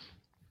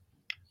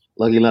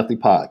 Lucky Lefty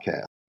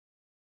Podcast.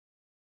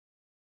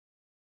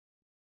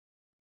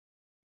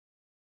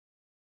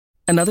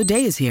 Another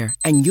day is here,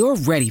 and you're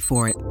ready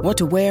for it. What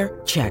to wear?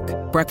 Check.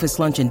 Breakfast,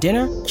 lunch, and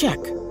dinner?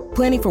 Check.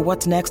 Planning for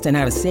what's next and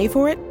how to save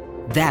for it?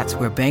 That's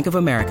where Bank of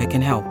America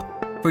can help.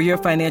 For your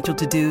financial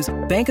to-dos,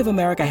 Bank of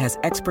America has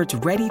experts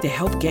ready to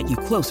help get you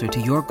closer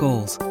to your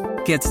goals.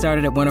 Get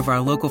started at one of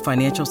our local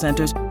financial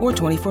centers or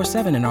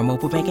 24/7 in our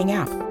mobile banking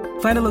app.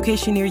 Find a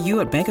location near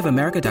you at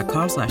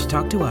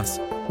bankofamerica.com/talktous.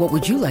 What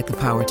would you like the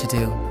power to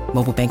do?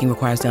 Mobile banking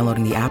requires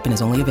downloading the app and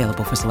is only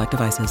available for select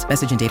devices.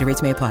 Message and data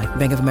rates may apply.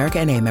 Bank of America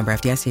N.A., member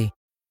FDIC.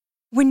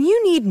 When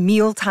you need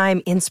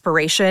mealtime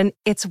inspiration,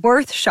 it's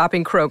worth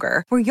shopping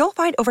Kroger, where you'll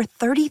find over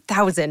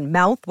 30,000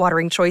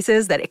 mouth-watering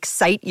choices that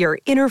excite your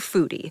inner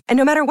foodie. And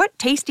no matter what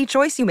tasty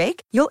choice you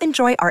make, you'll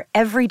enjoy our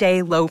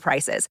everyday low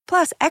prices,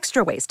 plus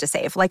extra ways to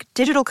save, like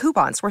digital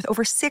coupons worth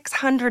over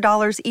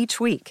 $600 each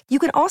week. You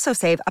can also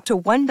save up to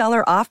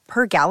 $1 off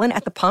per gallon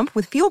at the pump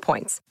with fuel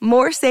points.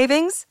 More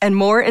savings and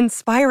more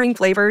inspiring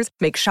flavors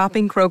make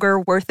shopping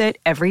Kroger worth it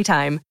every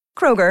time.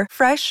 Kroger,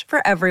 fresh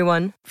for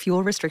everyone.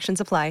 Fuel restrictions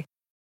apply.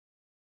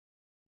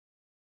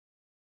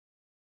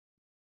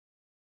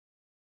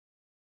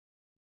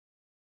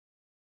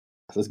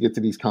 Let's get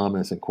to these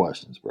comments and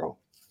questions, bro.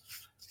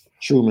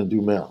 Truman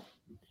Dumel.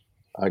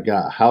 I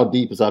got, how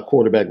deep is our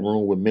quarterback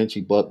room with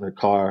Minchie, Buckner,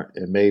 Carr,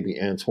 and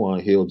maybe Antoine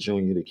Hill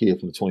Jr., the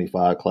kid from the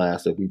 25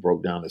 class that we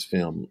broke down his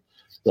film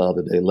the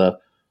other day, Left?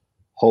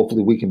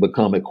 Hopefully we can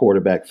become a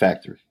quarterback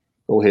factory.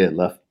 Go ahead,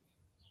 Left.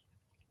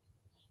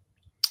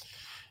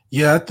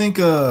 Yeah, I think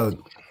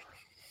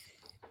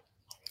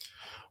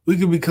we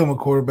can become a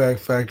quarterback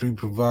factory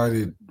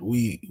provided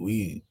we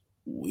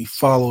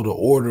follow the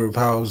order of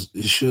how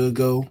it should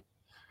go.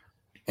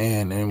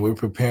 And we're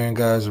preparing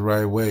guys the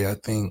right way. I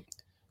think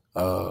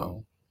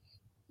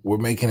we're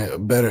making a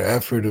better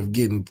effort of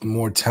getting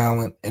more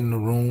talent in the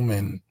room,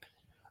 and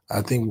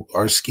I think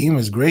our scheme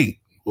is great.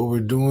 What we're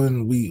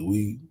doing,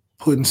 we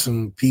putting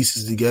some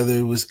pieces together.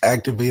 It was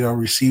activate our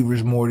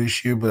receivers more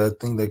this year, but I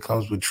think that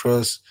comes with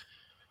trust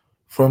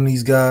from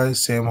these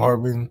guys. Sam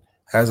Hartman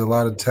has a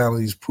lot of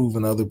talent. He's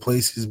proven other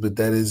places, but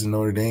that is in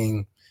Notre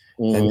Dame.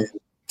 Mm-hmm. And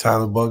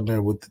Tyler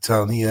Buckner with the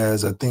talent he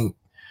has, I think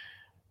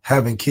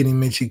having Kenny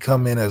Minchie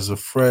come in as a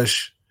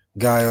fresh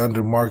guy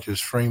under Marcus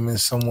Freeman,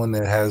 someone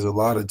that has a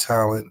lot of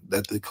talent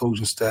that the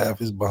coaching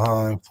staff is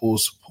behind, full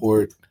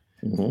support.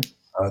 Mm-hmm.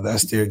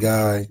 That's their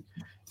guy,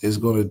 is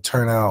going to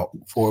turn out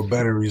for a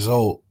better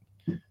result.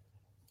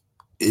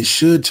 It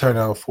should turn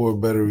out for a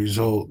better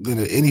result than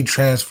any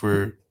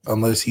transfer,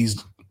 unless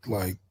he's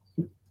like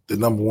the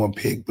number one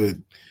pick. But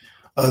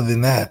other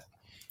than that,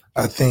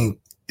 I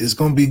think it's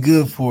going to be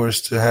good for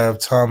us to have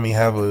Tommy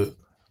have a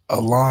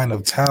line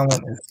of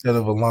talent instead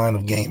of a line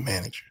of game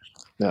managers.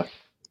 Yeah.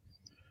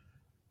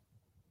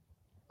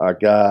 Our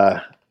guy,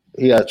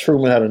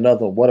 Truman had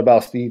another one. What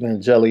about Steve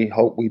Angeli?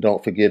 Hope we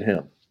don't forget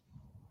him.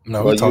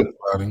 No, we talked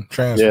about him.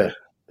 Transfer. Yeah.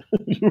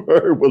 You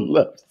heard what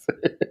Left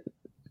said.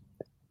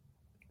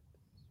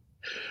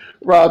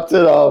 Rob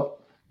Titoff.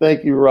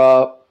 Thank you,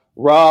 Rob.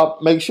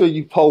 Rob, make sure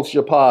you post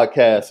your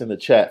podcast in the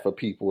chat for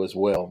people as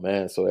well,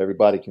 man, so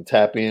everybody can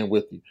tap in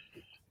with you.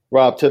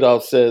 Rob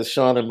Titoff says,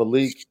 Sean and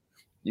Malik,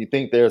 you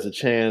think there's a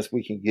chance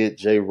we can get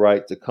Jay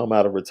Wright to come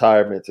out of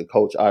retirement to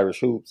coach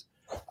Irish hoops?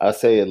 I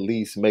say at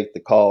least make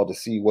the call to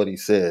see what he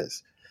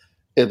says.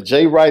 If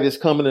Jay Wright is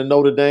coming to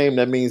Notre Dame,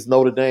 that means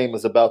Notre Dame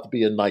is about to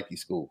be a Nike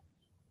school.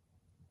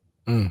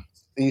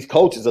 These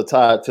coaches are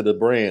tied to the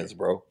brands,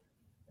 bro.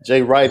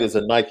 Jay Wright is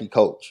a Nike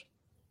coach.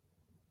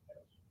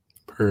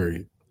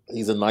 Period.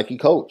 He's a Nike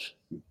coach.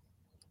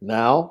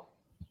 Now,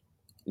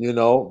 you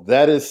know,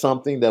 that is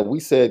something that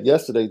we said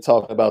yesterday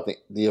talking about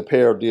the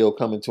apparel deal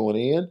coming to an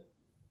end.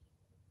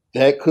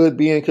 That could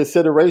be in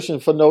consideration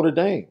for Notre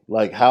Dame.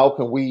 Like, how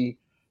can we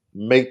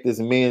make this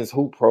men's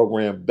hoop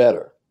program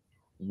better,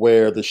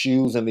 where the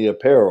shoes and the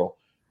apparel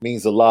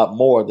means a lot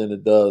more than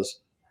it does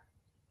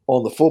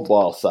on the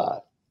football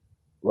side,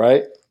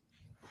 right?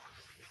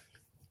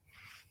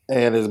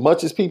 And as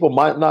much as people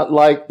might not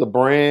like the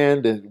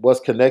brand and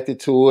what's connected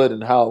to it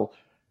and how,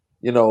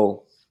 you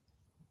know,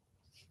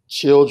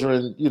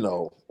 children, you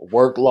know,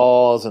 work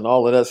laws and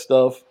all of that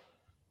stuff,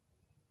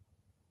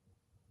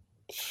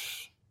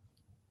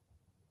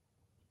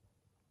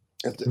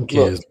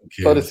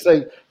 for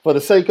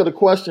the sake of the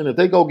question, if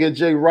they go get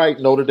Jay Wright,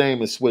 Notre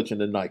Dame is switching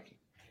to Nike.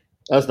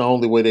 That's the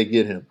only way they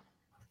get him.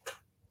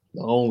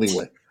 The only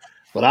way.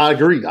 But I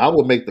agree. I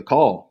would make the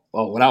call.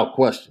 Oh, without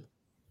question.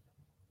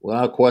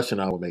 Without question,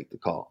 I would make the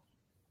call.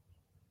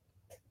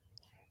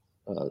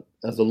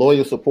 As a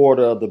loyal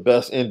supporter of the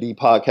best indie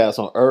podcast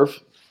on earth,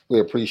 We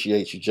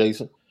appreciate you,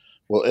 Jason.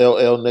 Well,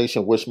 LL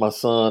Nation wish my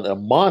son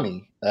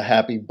Amani a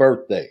happy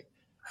birthday.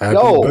 Happy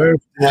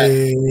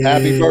birthday.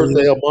 Happy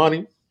birthday,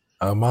 Amani.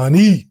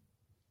 Amani.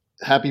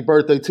 Happy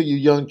birthday to you,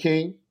 young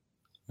king.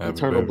 Happy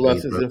Eternal birthday,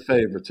 blessings bro. and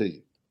favor to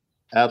you.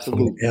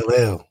 Absolutely.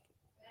 LL.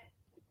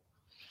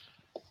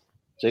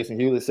 Jason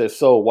Hewlett says,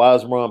 so why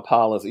is Ron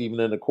Collins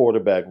even in the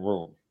quarterback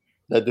room?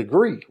 That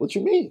degree. What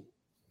you mean?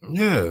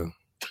 Yeah.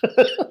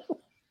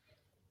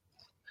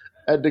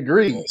 That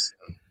degree.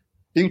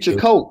 Future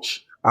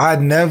coach.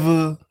 I'd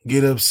never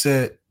get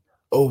upset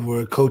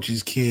over a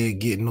coach's kid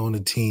getting on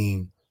the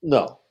team.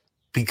 No.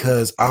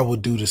 Because I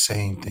would do the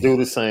same thing. Do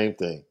the same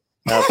thing.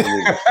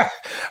 Absolutely.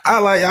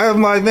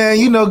 I'm like,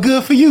 man,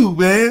 good for you,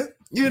 man.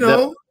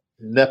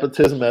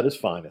 Nepotism at its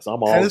finest.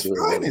 I'm all good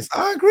with it.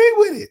 I agree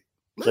with it.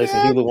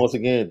 Jason Hewlett, once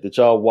again, did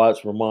y'all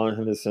watch Ramon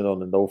Henderson on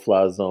the No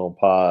Fly Zone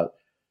pod?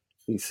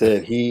 He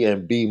said he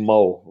and B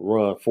Mo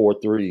run 4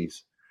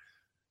 threes.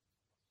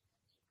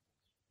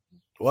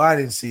 Well, I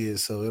didn't see it,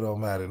 so it don't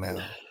matter now.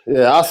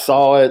 Yeah, I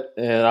saw it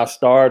and I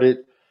started.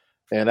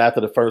 And after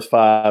the first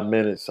 5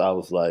 minutes, I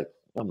was like,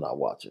 I'm not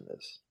watching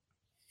this.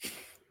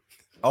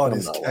 I'm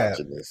not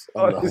watching this.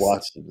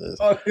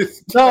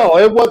 No,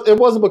 it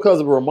wasn't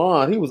because of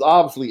Ramon. He was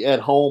obviously at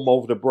home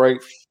over the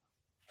break.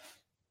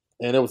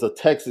 And it was a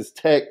Texas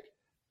Tech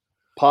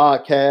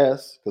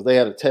podcast because they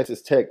had a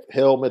Texas Tech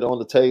helmet on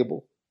the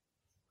table.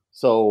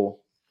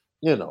 So,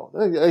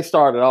 they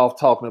started off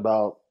talking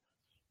about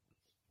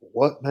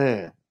what,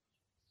 man,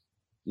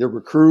 your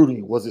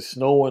recruiting, was it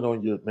snowing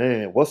on your,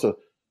 man, what's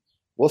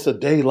a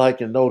day like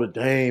in Notre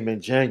Dame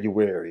in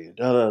January?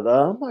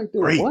 I'm like,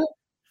 dude, what?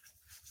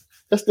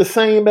 It's the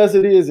same as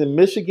it is in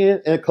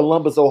Michigan and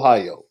Columbus,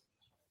 Ohio.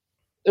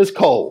 It's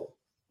cold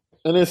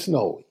and it's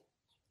snowy.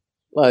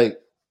 Like,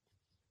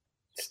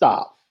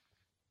 stop.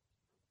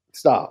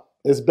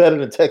 It's better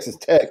than Texas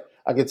Tech.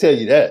 I can tell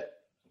you that.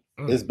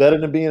 It's better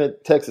than being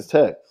at Texas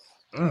Tech.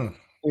 I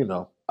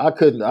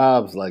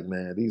was like,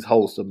 man, these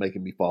hosts are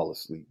making me fall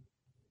asleep.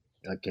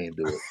 I can't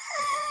do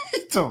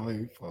it. Don't make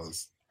me fall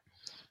asleep.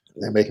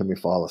 They're making me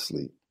fall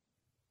asleep.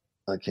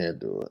 I can't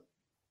do it.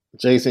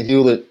 Jason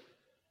Hewlett,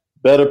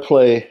 better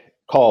play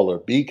caller,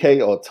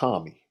 BK or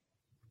Tommy?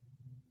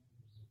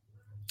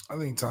 I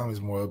think Tommy's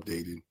more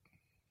updated.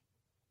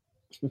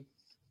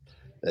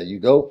 There you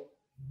go.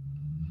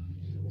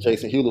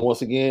 Jason Hewlett,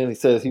 once again, he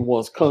says he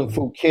wants Kung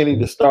Fu Kenny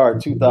to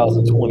start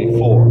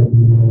 2024.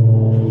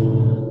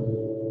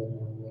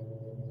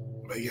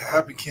 Make it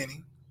happen,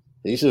 Kenny.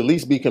 He should at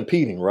least be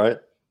competing, right?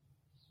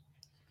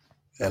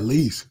 At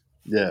least.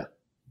 Yeah.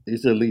 He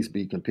should at least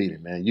be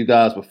competing, man. You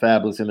guys were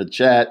fabulous in the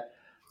chat.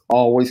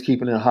 Always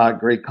keeping it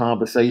hot, great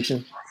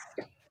conversation.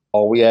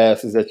 All we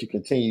ask is that you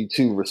continue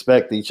to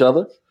respect each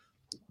other.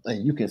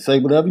 And you can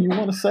say whatever you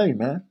want to say,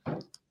 man.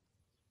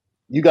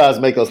 You guys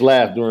make us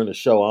laugh during the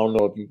show. I don't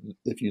know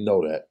if you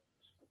know that.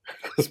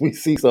 Because we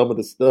see some of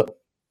the stuff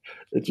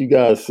that you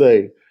guys say.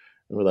 And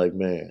we're like,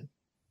 man,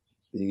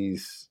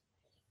 these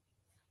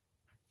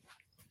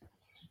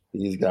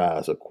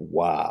guys are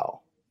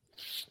wow.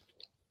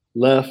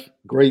 Left,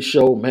 great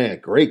show. Man,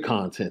 great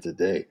content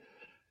today.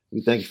 We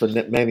thank you for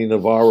Manny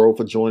Navarro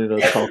for joining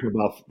us, talking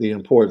about the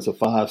importance of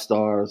 5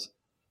 stars.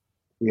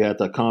 We had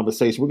that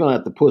conversation. We're going to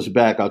have to push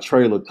back our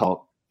trailer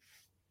talk.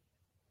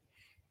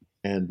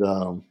 And,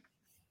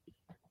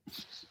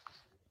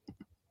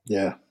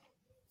 yeah,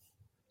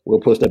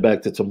 we'll push that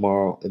back to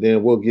tomorrow. And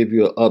then we'll give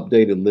you an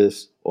updated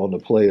list on the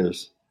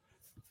players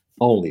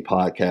only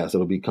podcast.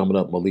 It'll be coming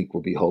up. Malik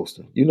will be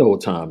hosting. You know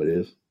what time it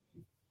is.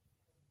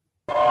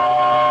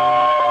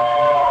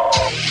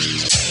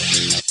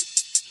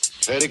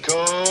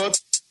 Petticoat,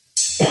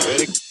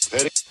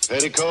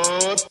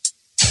 petticoat,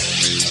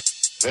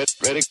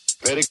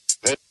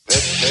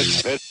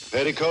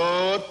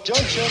 petticoat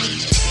junction.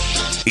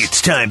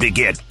 It's time to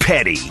get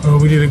petty. Oh,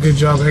 we did a good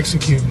job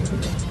executing.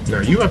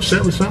 Are you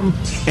upset with something?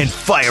 And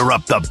fire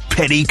up the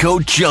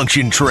Petticoat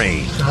Junction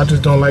train. I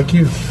just don't like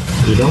you.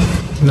 You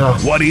don't? No.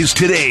 What is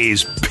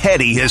today's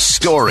pettiest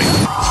story?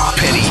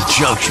 Petty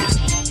Junction.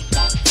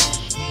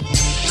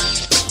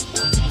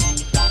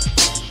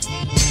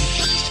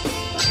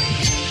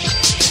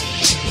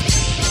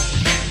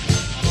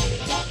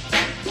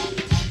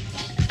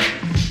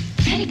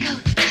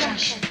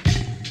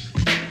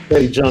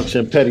 Petty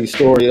Junction, petty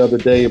story of the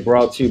day,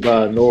 brought to you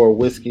by Nora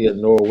Whiskey at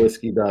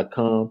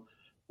NoraWhiskey.com.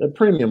 The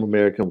premium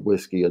American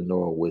whiskey at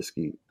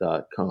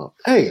NoraWhiskey.com.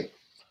 Hey,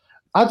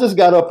 I just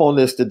got up on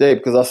this today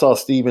because I saw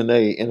Stephen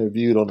A.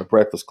 interviewed on the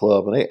Breakfast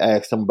Club, and they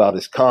asked him about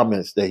his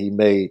comments that he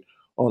made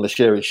on the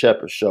Sherry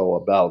Shepherd show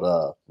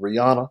about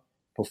Rihanna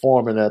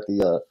performing at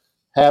the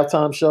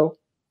halftime show.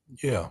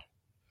 Yeah.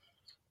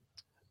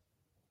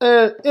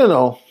 And,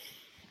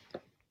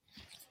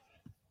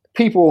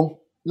 people...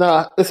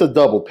 Nah, it's a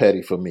double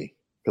petty for me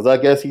because I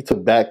guess he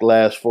took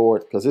backlash for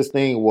it because his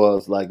thing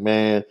was like,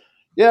 man,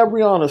 yeah,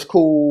 Rihanna's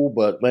cool,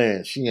 but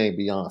man, she ain't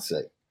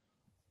Beyonce,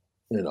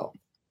 And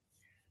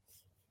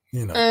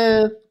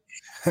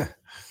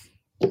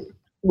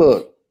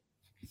look,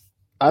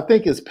 I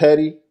think it's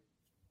petty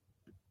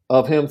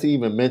of him to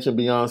even mention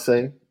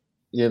Beyonce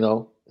You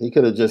know, he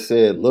could have just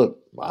said, look,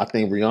 I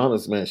think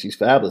Rihanna's, man, she's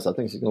fabulous. I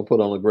think she's going to put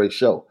on a great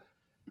show.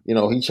 You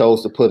know, he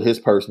chose to put his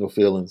personal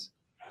feelings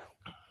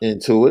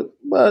into it,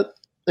 but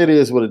it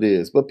is what it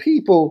is. But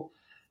people,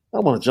 I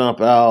want to jump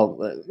out.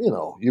 You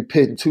know, you're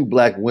pitting two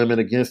black women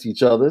against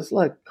each other. It's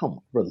like, come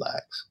on,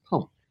 relax.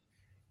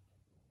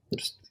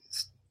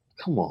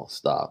 Come on,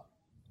 stop.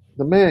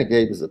 The man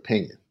gave his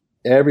opinion.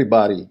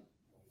 Everybody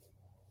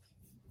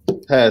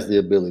has the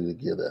ability to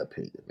give that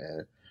opinion,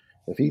 man.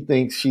 If he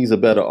thinks she's a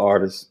better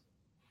artist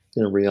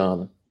than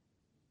Rihanna,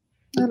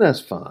 then that's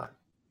fine.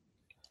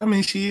 I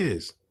mean, she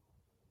is.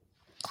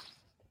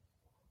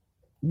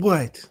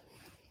 What?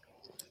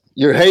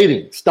 You're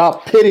hating.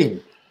 Stop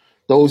pitting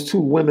those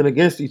two women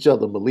against each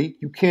other, Malik.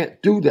 You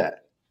can't do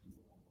that.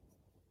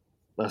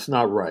 That's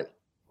not right.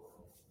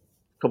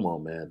 Come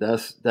on, man.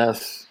 That's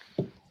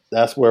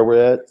where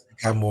we're at.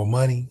 Got more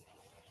money.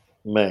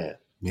 Man.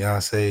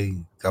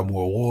 Beyonce got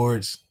more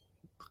awards.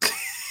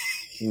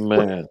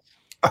 Man.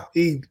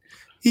 She's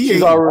she's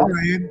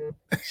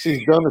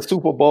done the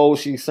Super Bowl.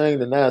 She sang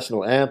the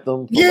national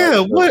anthem. Yeah,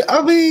 what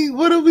are we?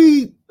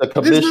 The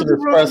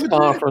commissioner's press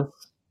conference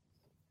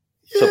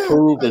to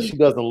prove that she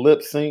doesn't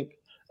lip sync.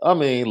 I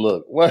mean,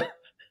 look, what?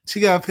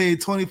 She got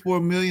paid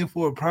 $24 million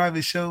for a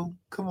private show.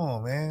 Come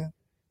on, man.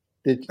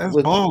 That's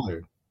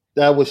baller.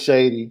 That was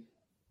shady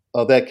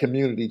of that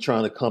community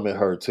trying to come at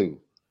her too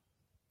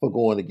for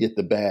going to get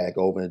the bag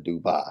over in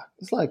Dubai.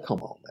 It's like,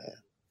 come on, man.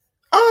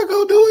 I'll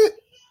go do it.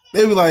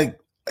 They were like,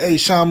 hey,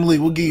 Sean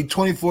Malik, we'll give you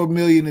 $24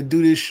 million to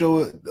do this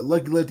show at the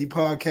Lucky Lefty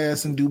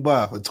podcast in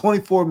Dubai for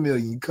 $24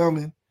 million. You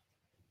coming?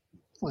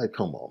 It's like,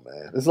 come on,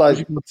 man. It's like,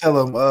 you can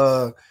tell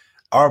them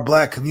our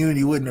black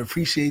community wouldn't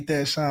appreciate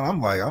that, Sean.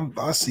 I'm like,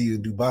 I'll see you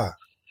in Dubai.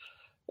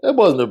 It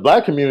wasn't the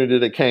black community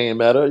that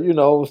came at her. You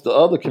know, it was the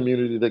other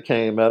community that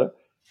came at her.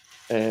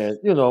 And,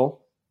 you know.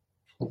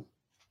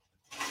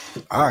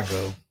 I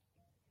go.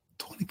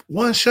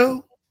 21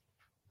 show?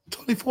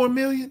 24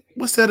 million?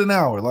 What's that an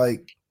hour?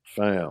 Like,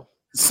 fam.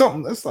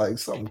 That's like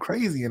something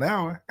crazy an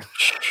hour.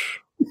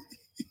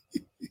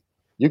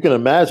 You can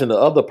imagine the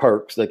other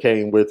perks that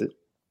came with it.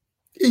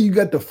 Yeah, you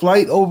got the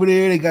flight over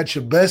there. They got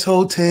your best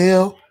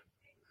hotel.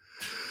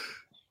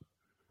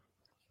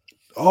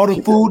 All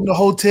the food in the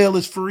hotel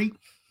is free.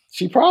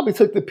 She probably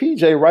took the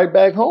PJ right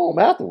back home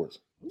afterwards.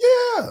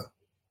 Yeah.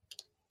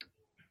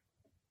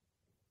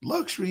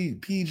 Luxury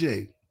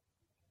PJ.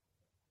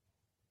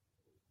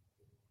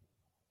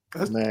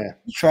 That's, man,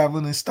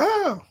 traveling in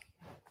style.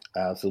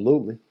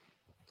 Absolutely.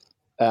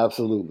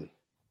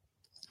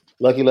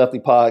 Lucky Lefty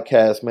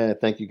podcast, man.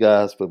 Thank you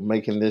guys for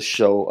making this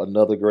show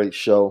another great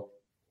show.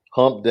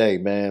 Hump day,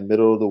 man.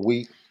 Middle of the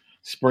week.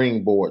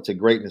 Springboard to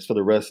greatness for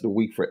the rest of the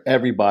week for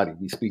everybody.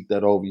 We speak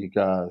that over you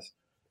guys.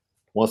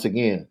 Once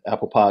again,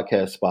 Apple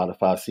Podcasts,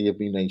 Spotify,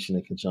 CFB Nation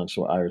in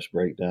conjunction with Irish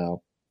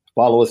Breakdown.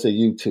 Follow us at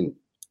YouTube,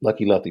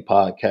 Lucky Lefty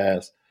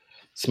Podcast.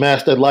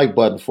 Smash that like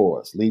button for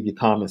us. Leave your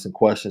comments and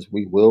questions.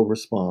 We will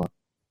respond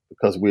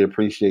because we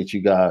appreciate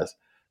you guys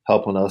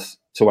helping us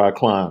to our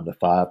climb to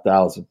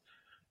 5,000.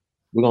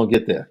 We're going to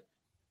get there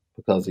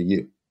because of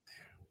you.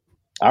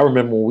 I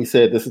remember when we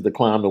said this is the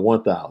climb to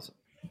 1,000.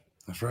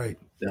 That's right.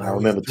 And I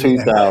remember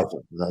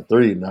 2,000. Now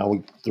 3. Now we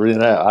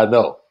 3.5. I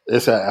know.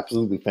 It's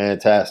absolutely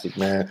fantastic,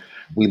 man.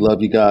 We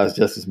love you guys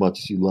just as much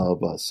as you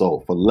love us.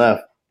 So for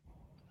Left,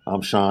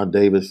 I'm Sean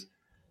Davis.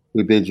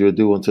 We bid you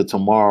adieu until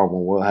tomorrow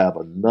when we'll have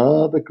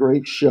another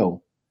great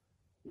show.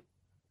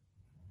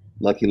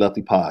 Lucky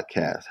Lefty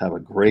Podcast. Have a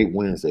great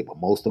Wednesday. But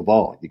most of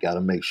all, you got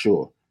to make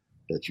sure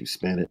that you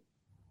spend it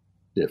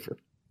different.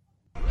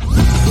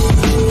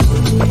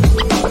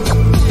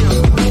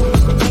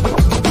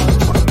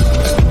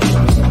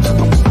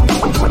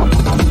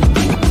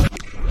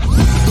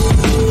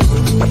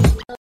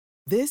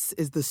 This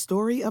is the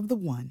story of the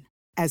one.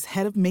 As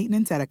head of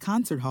maintenance at a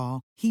concert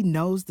hall, he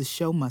knows the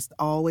show must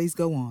always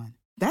go on.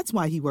 That's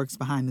why he works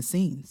behind the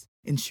scenes,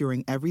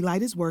 ensuring every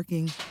light is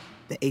working,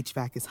 the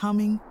HVAC is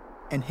humming,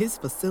 and his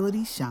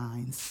facility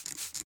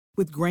shines.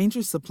 With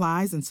Grainger's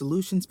supplies and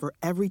solutions for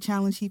every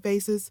challenge he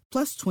faces,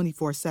 plus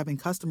 24/7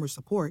 customer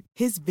support,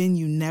 his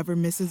venue never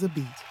misses a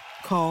beat.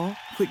 Call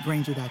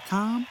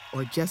quickgrainger.com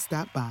or just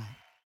stop by.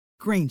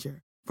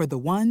 Grainger, for the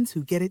ones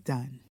who get it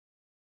done.